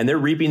it, and they're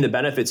reaping the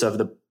benefits of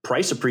the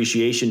price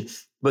appreciation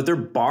but they're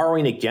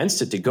borrowing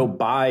against it to go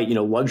buy,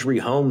 luxury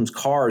homes,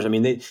 cars. I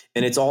mean,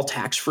 and it's all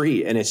tax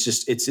free, and it's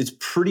just it's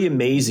pretty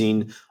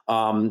amazing.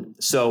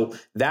 So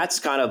that's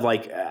kind of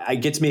like,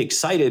 it gets me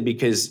excited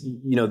because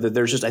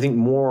there's just, I think,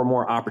 more and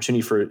more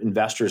opportunity for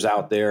investors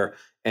out there,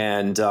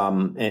 and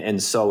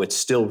so it's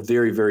still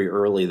very, very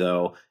early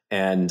though,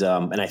 and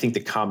I think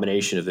the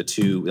combination of the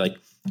two, like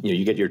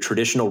you get your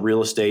traditional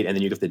real estate and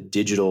then you get the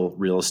digital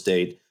real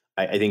estate.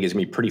 I think is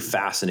going to be pretty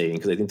fascinating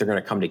because I think they're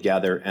going to come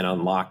together and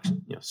unlock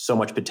so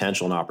much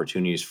potential and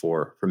opportunities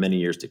for many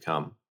years to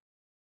come.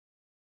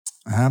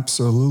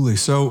 Absolutely.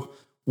 So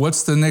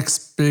what's the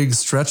next big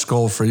stretch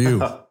goal for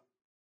you?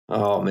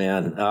 Oh,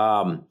 man.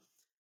 I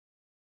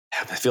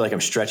feel like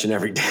I'm stretching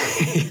every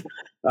day.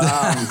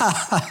 God,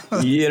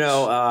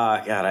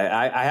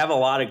 I have a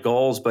lot of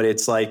goals, but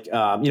it's like,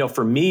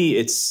 for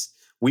me,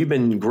 we've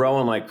been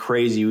growing like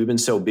crazy. We've been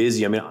so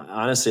busy. I mean,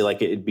 honestly,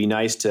 like it'd be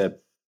nice to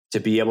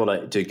be able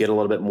to get a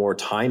little bit more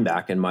time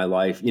back in my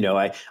life.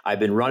 I've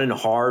been running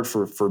hard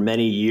for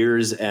many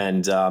years,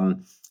 and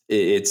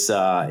it's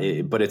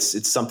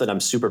something I'm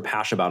super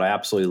passionate about. I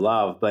absolutely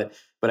love, but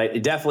I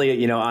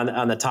definitely,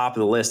 on the top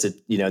of the list,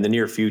 in the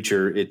near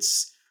future,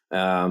 it's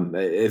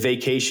a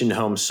vacation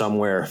home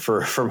somewhere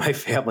for my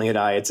family and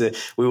I.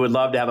 We would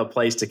love to have a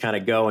place to kind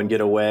of go and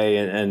get away,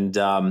 and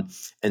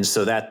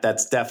so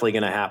that's definitely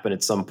going to happen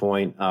at some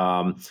point.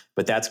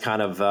 But that's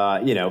kind of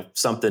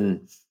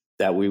something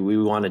that we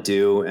want to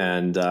do,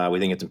 and we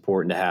think it's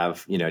important to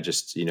have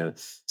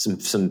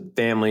some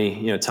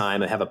family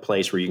time and have a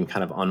place where you can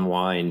kind of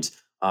unwind.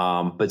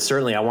 But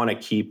certainly, I want to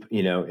keep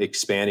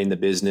expanding the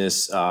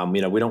business. We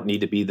don't need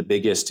to be the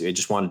biggest. I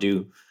just want to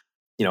do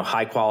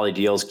high quality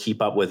deals,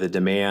 keep up with the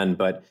demand.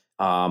 But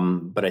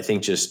I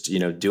think just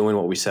doing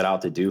what we set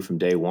out to do from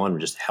day one, we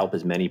just help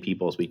as many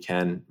people as we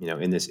can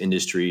in this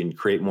industry and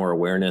create more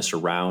awareness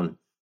around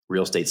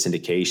real estate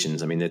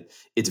syndications. I mean,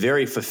 it's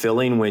very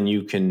fulfilling when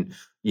you can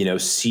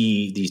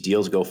see these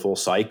deals go full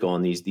cycle,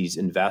 and these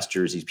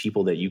investors, these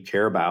people that you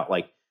care about,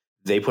 like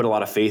they put a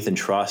lot of faith and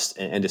trust,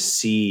 and to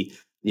see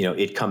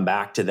it come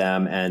back to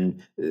them,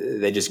 and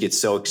they just get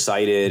so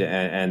excited,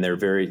 and they're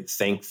very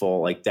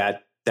thankful. Like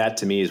that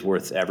to me is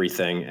worth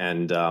everything,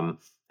 and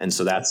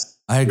so that's.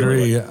 I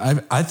agree.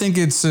 Really I think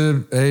it's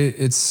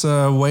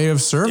a way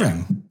of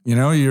serving.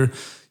 Yeah.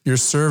 You're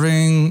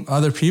serving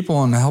other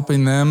people and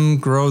helping them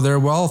grow their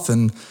wealth,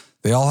 and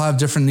they all have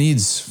different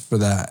needs for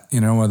that,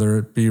 whether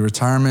it be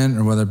retirement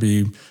or whether it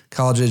be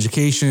college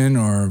education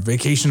or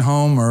vacation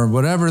home or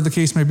whatever the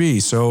case may be.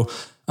 So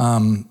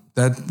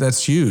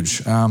that's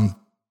huge.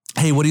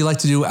 Hey, what do you like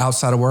to do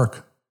outside of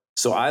work?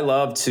 So I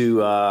love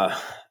to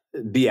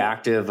be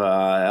active.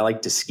 I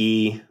like to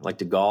ski, I like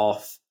to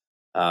golf,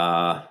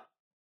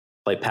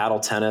 play paddle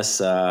tennis.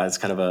 It's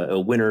kind of a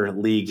winter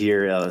league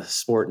here, a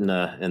sport in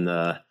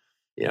the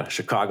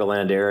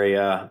Chicagoland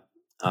area.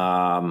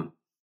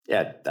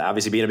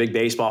 Obviously being a big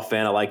baseball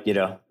fan, I like,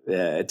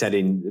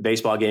 attending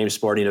baseball games,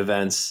 sporting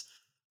events.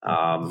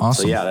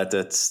 Awesome. So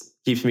that's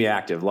keeps me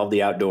active. Love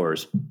the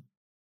outdoors.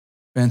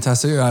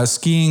 Fantastic.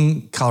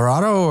 Skiing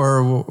Colorado,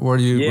 or where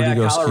do you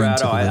go Colorado.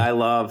 skiing? I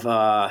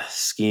love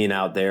skiing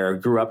out there.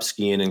 Grew up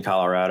skiing in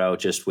Colorado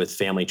just with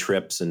family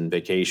trips and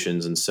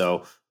vacations. And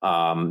so,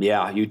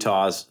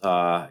 Utah's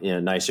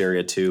nice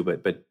area too,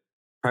 but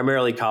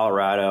primarily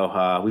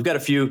Colorado. We've got a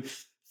few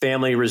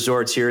family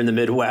resorts here in the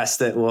Midwest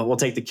that we'll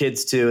take the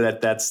kids to.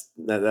 That's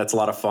a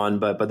lot of fun,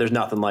 but there's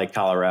nothing like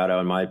Colorado,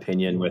 in my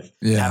opinion, with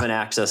having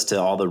access to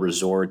all the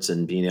resorts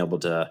and being able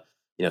to,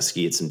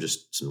 ski at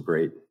some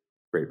great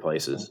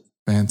places.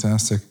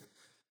 Fantastic.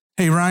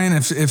 Hey, Ryan,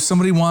 if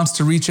somebody wants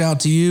to reach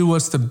out to you,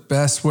 what's the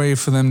best way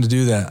for them to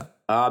do that?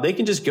 They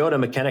can just go to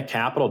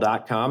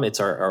mckennacapital.com. It's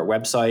our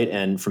website.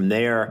 And from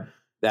there,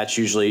 that's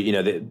usually,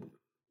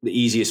 the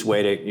easiest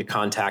way to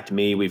contact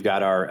me. We've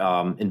got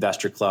our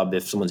investor club.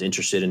 If someone's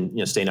interested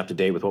in staying up to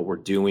date with what we're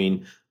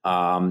doing,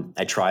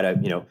 I try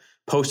to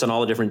post on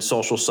all the different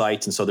social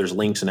sites, and so there's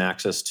links and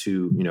access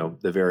to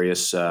the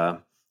various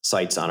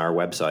sites on our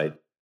website.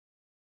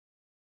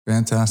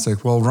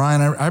 Fantastic. Well,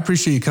 Ryan, I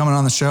appreciate you coming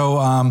on the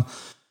show.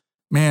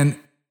 Man,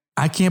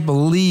 I can't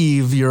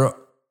believe you're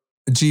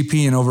a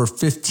GP in over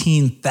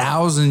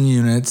 15,000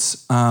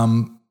 units.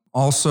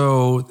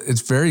 Also,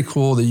 it's very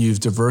cool that you've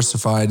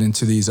diversified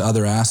into these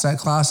other asset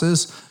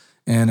classes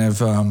and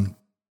have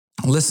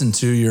listened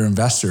to your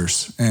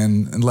investors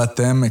and let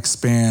them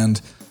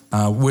expand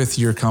with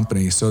your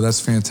company. So that's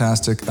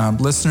fantastic.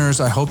 Listeners,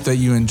 I hope that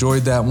you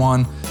enjoyed that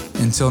one.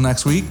 Until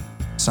next week,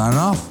 signing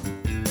off.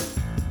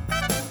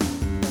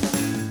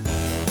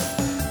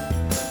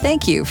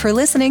 Thank you for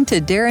listening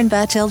to Darren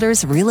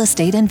Batchelder's Real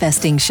Estate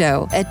Investing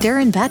Show at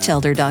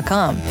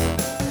darrenbatchelder.com.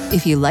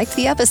 If you liked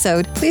the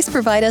episode, please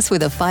provide us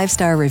with a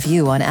 5-star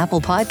review on Apple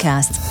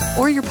Podcasts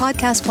or your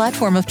podcast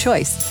platform of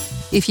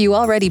choice. If you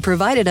already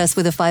provided us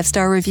with a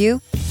 5-star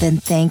review, then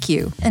thank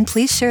you, and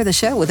please share the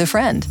show with a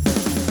friend.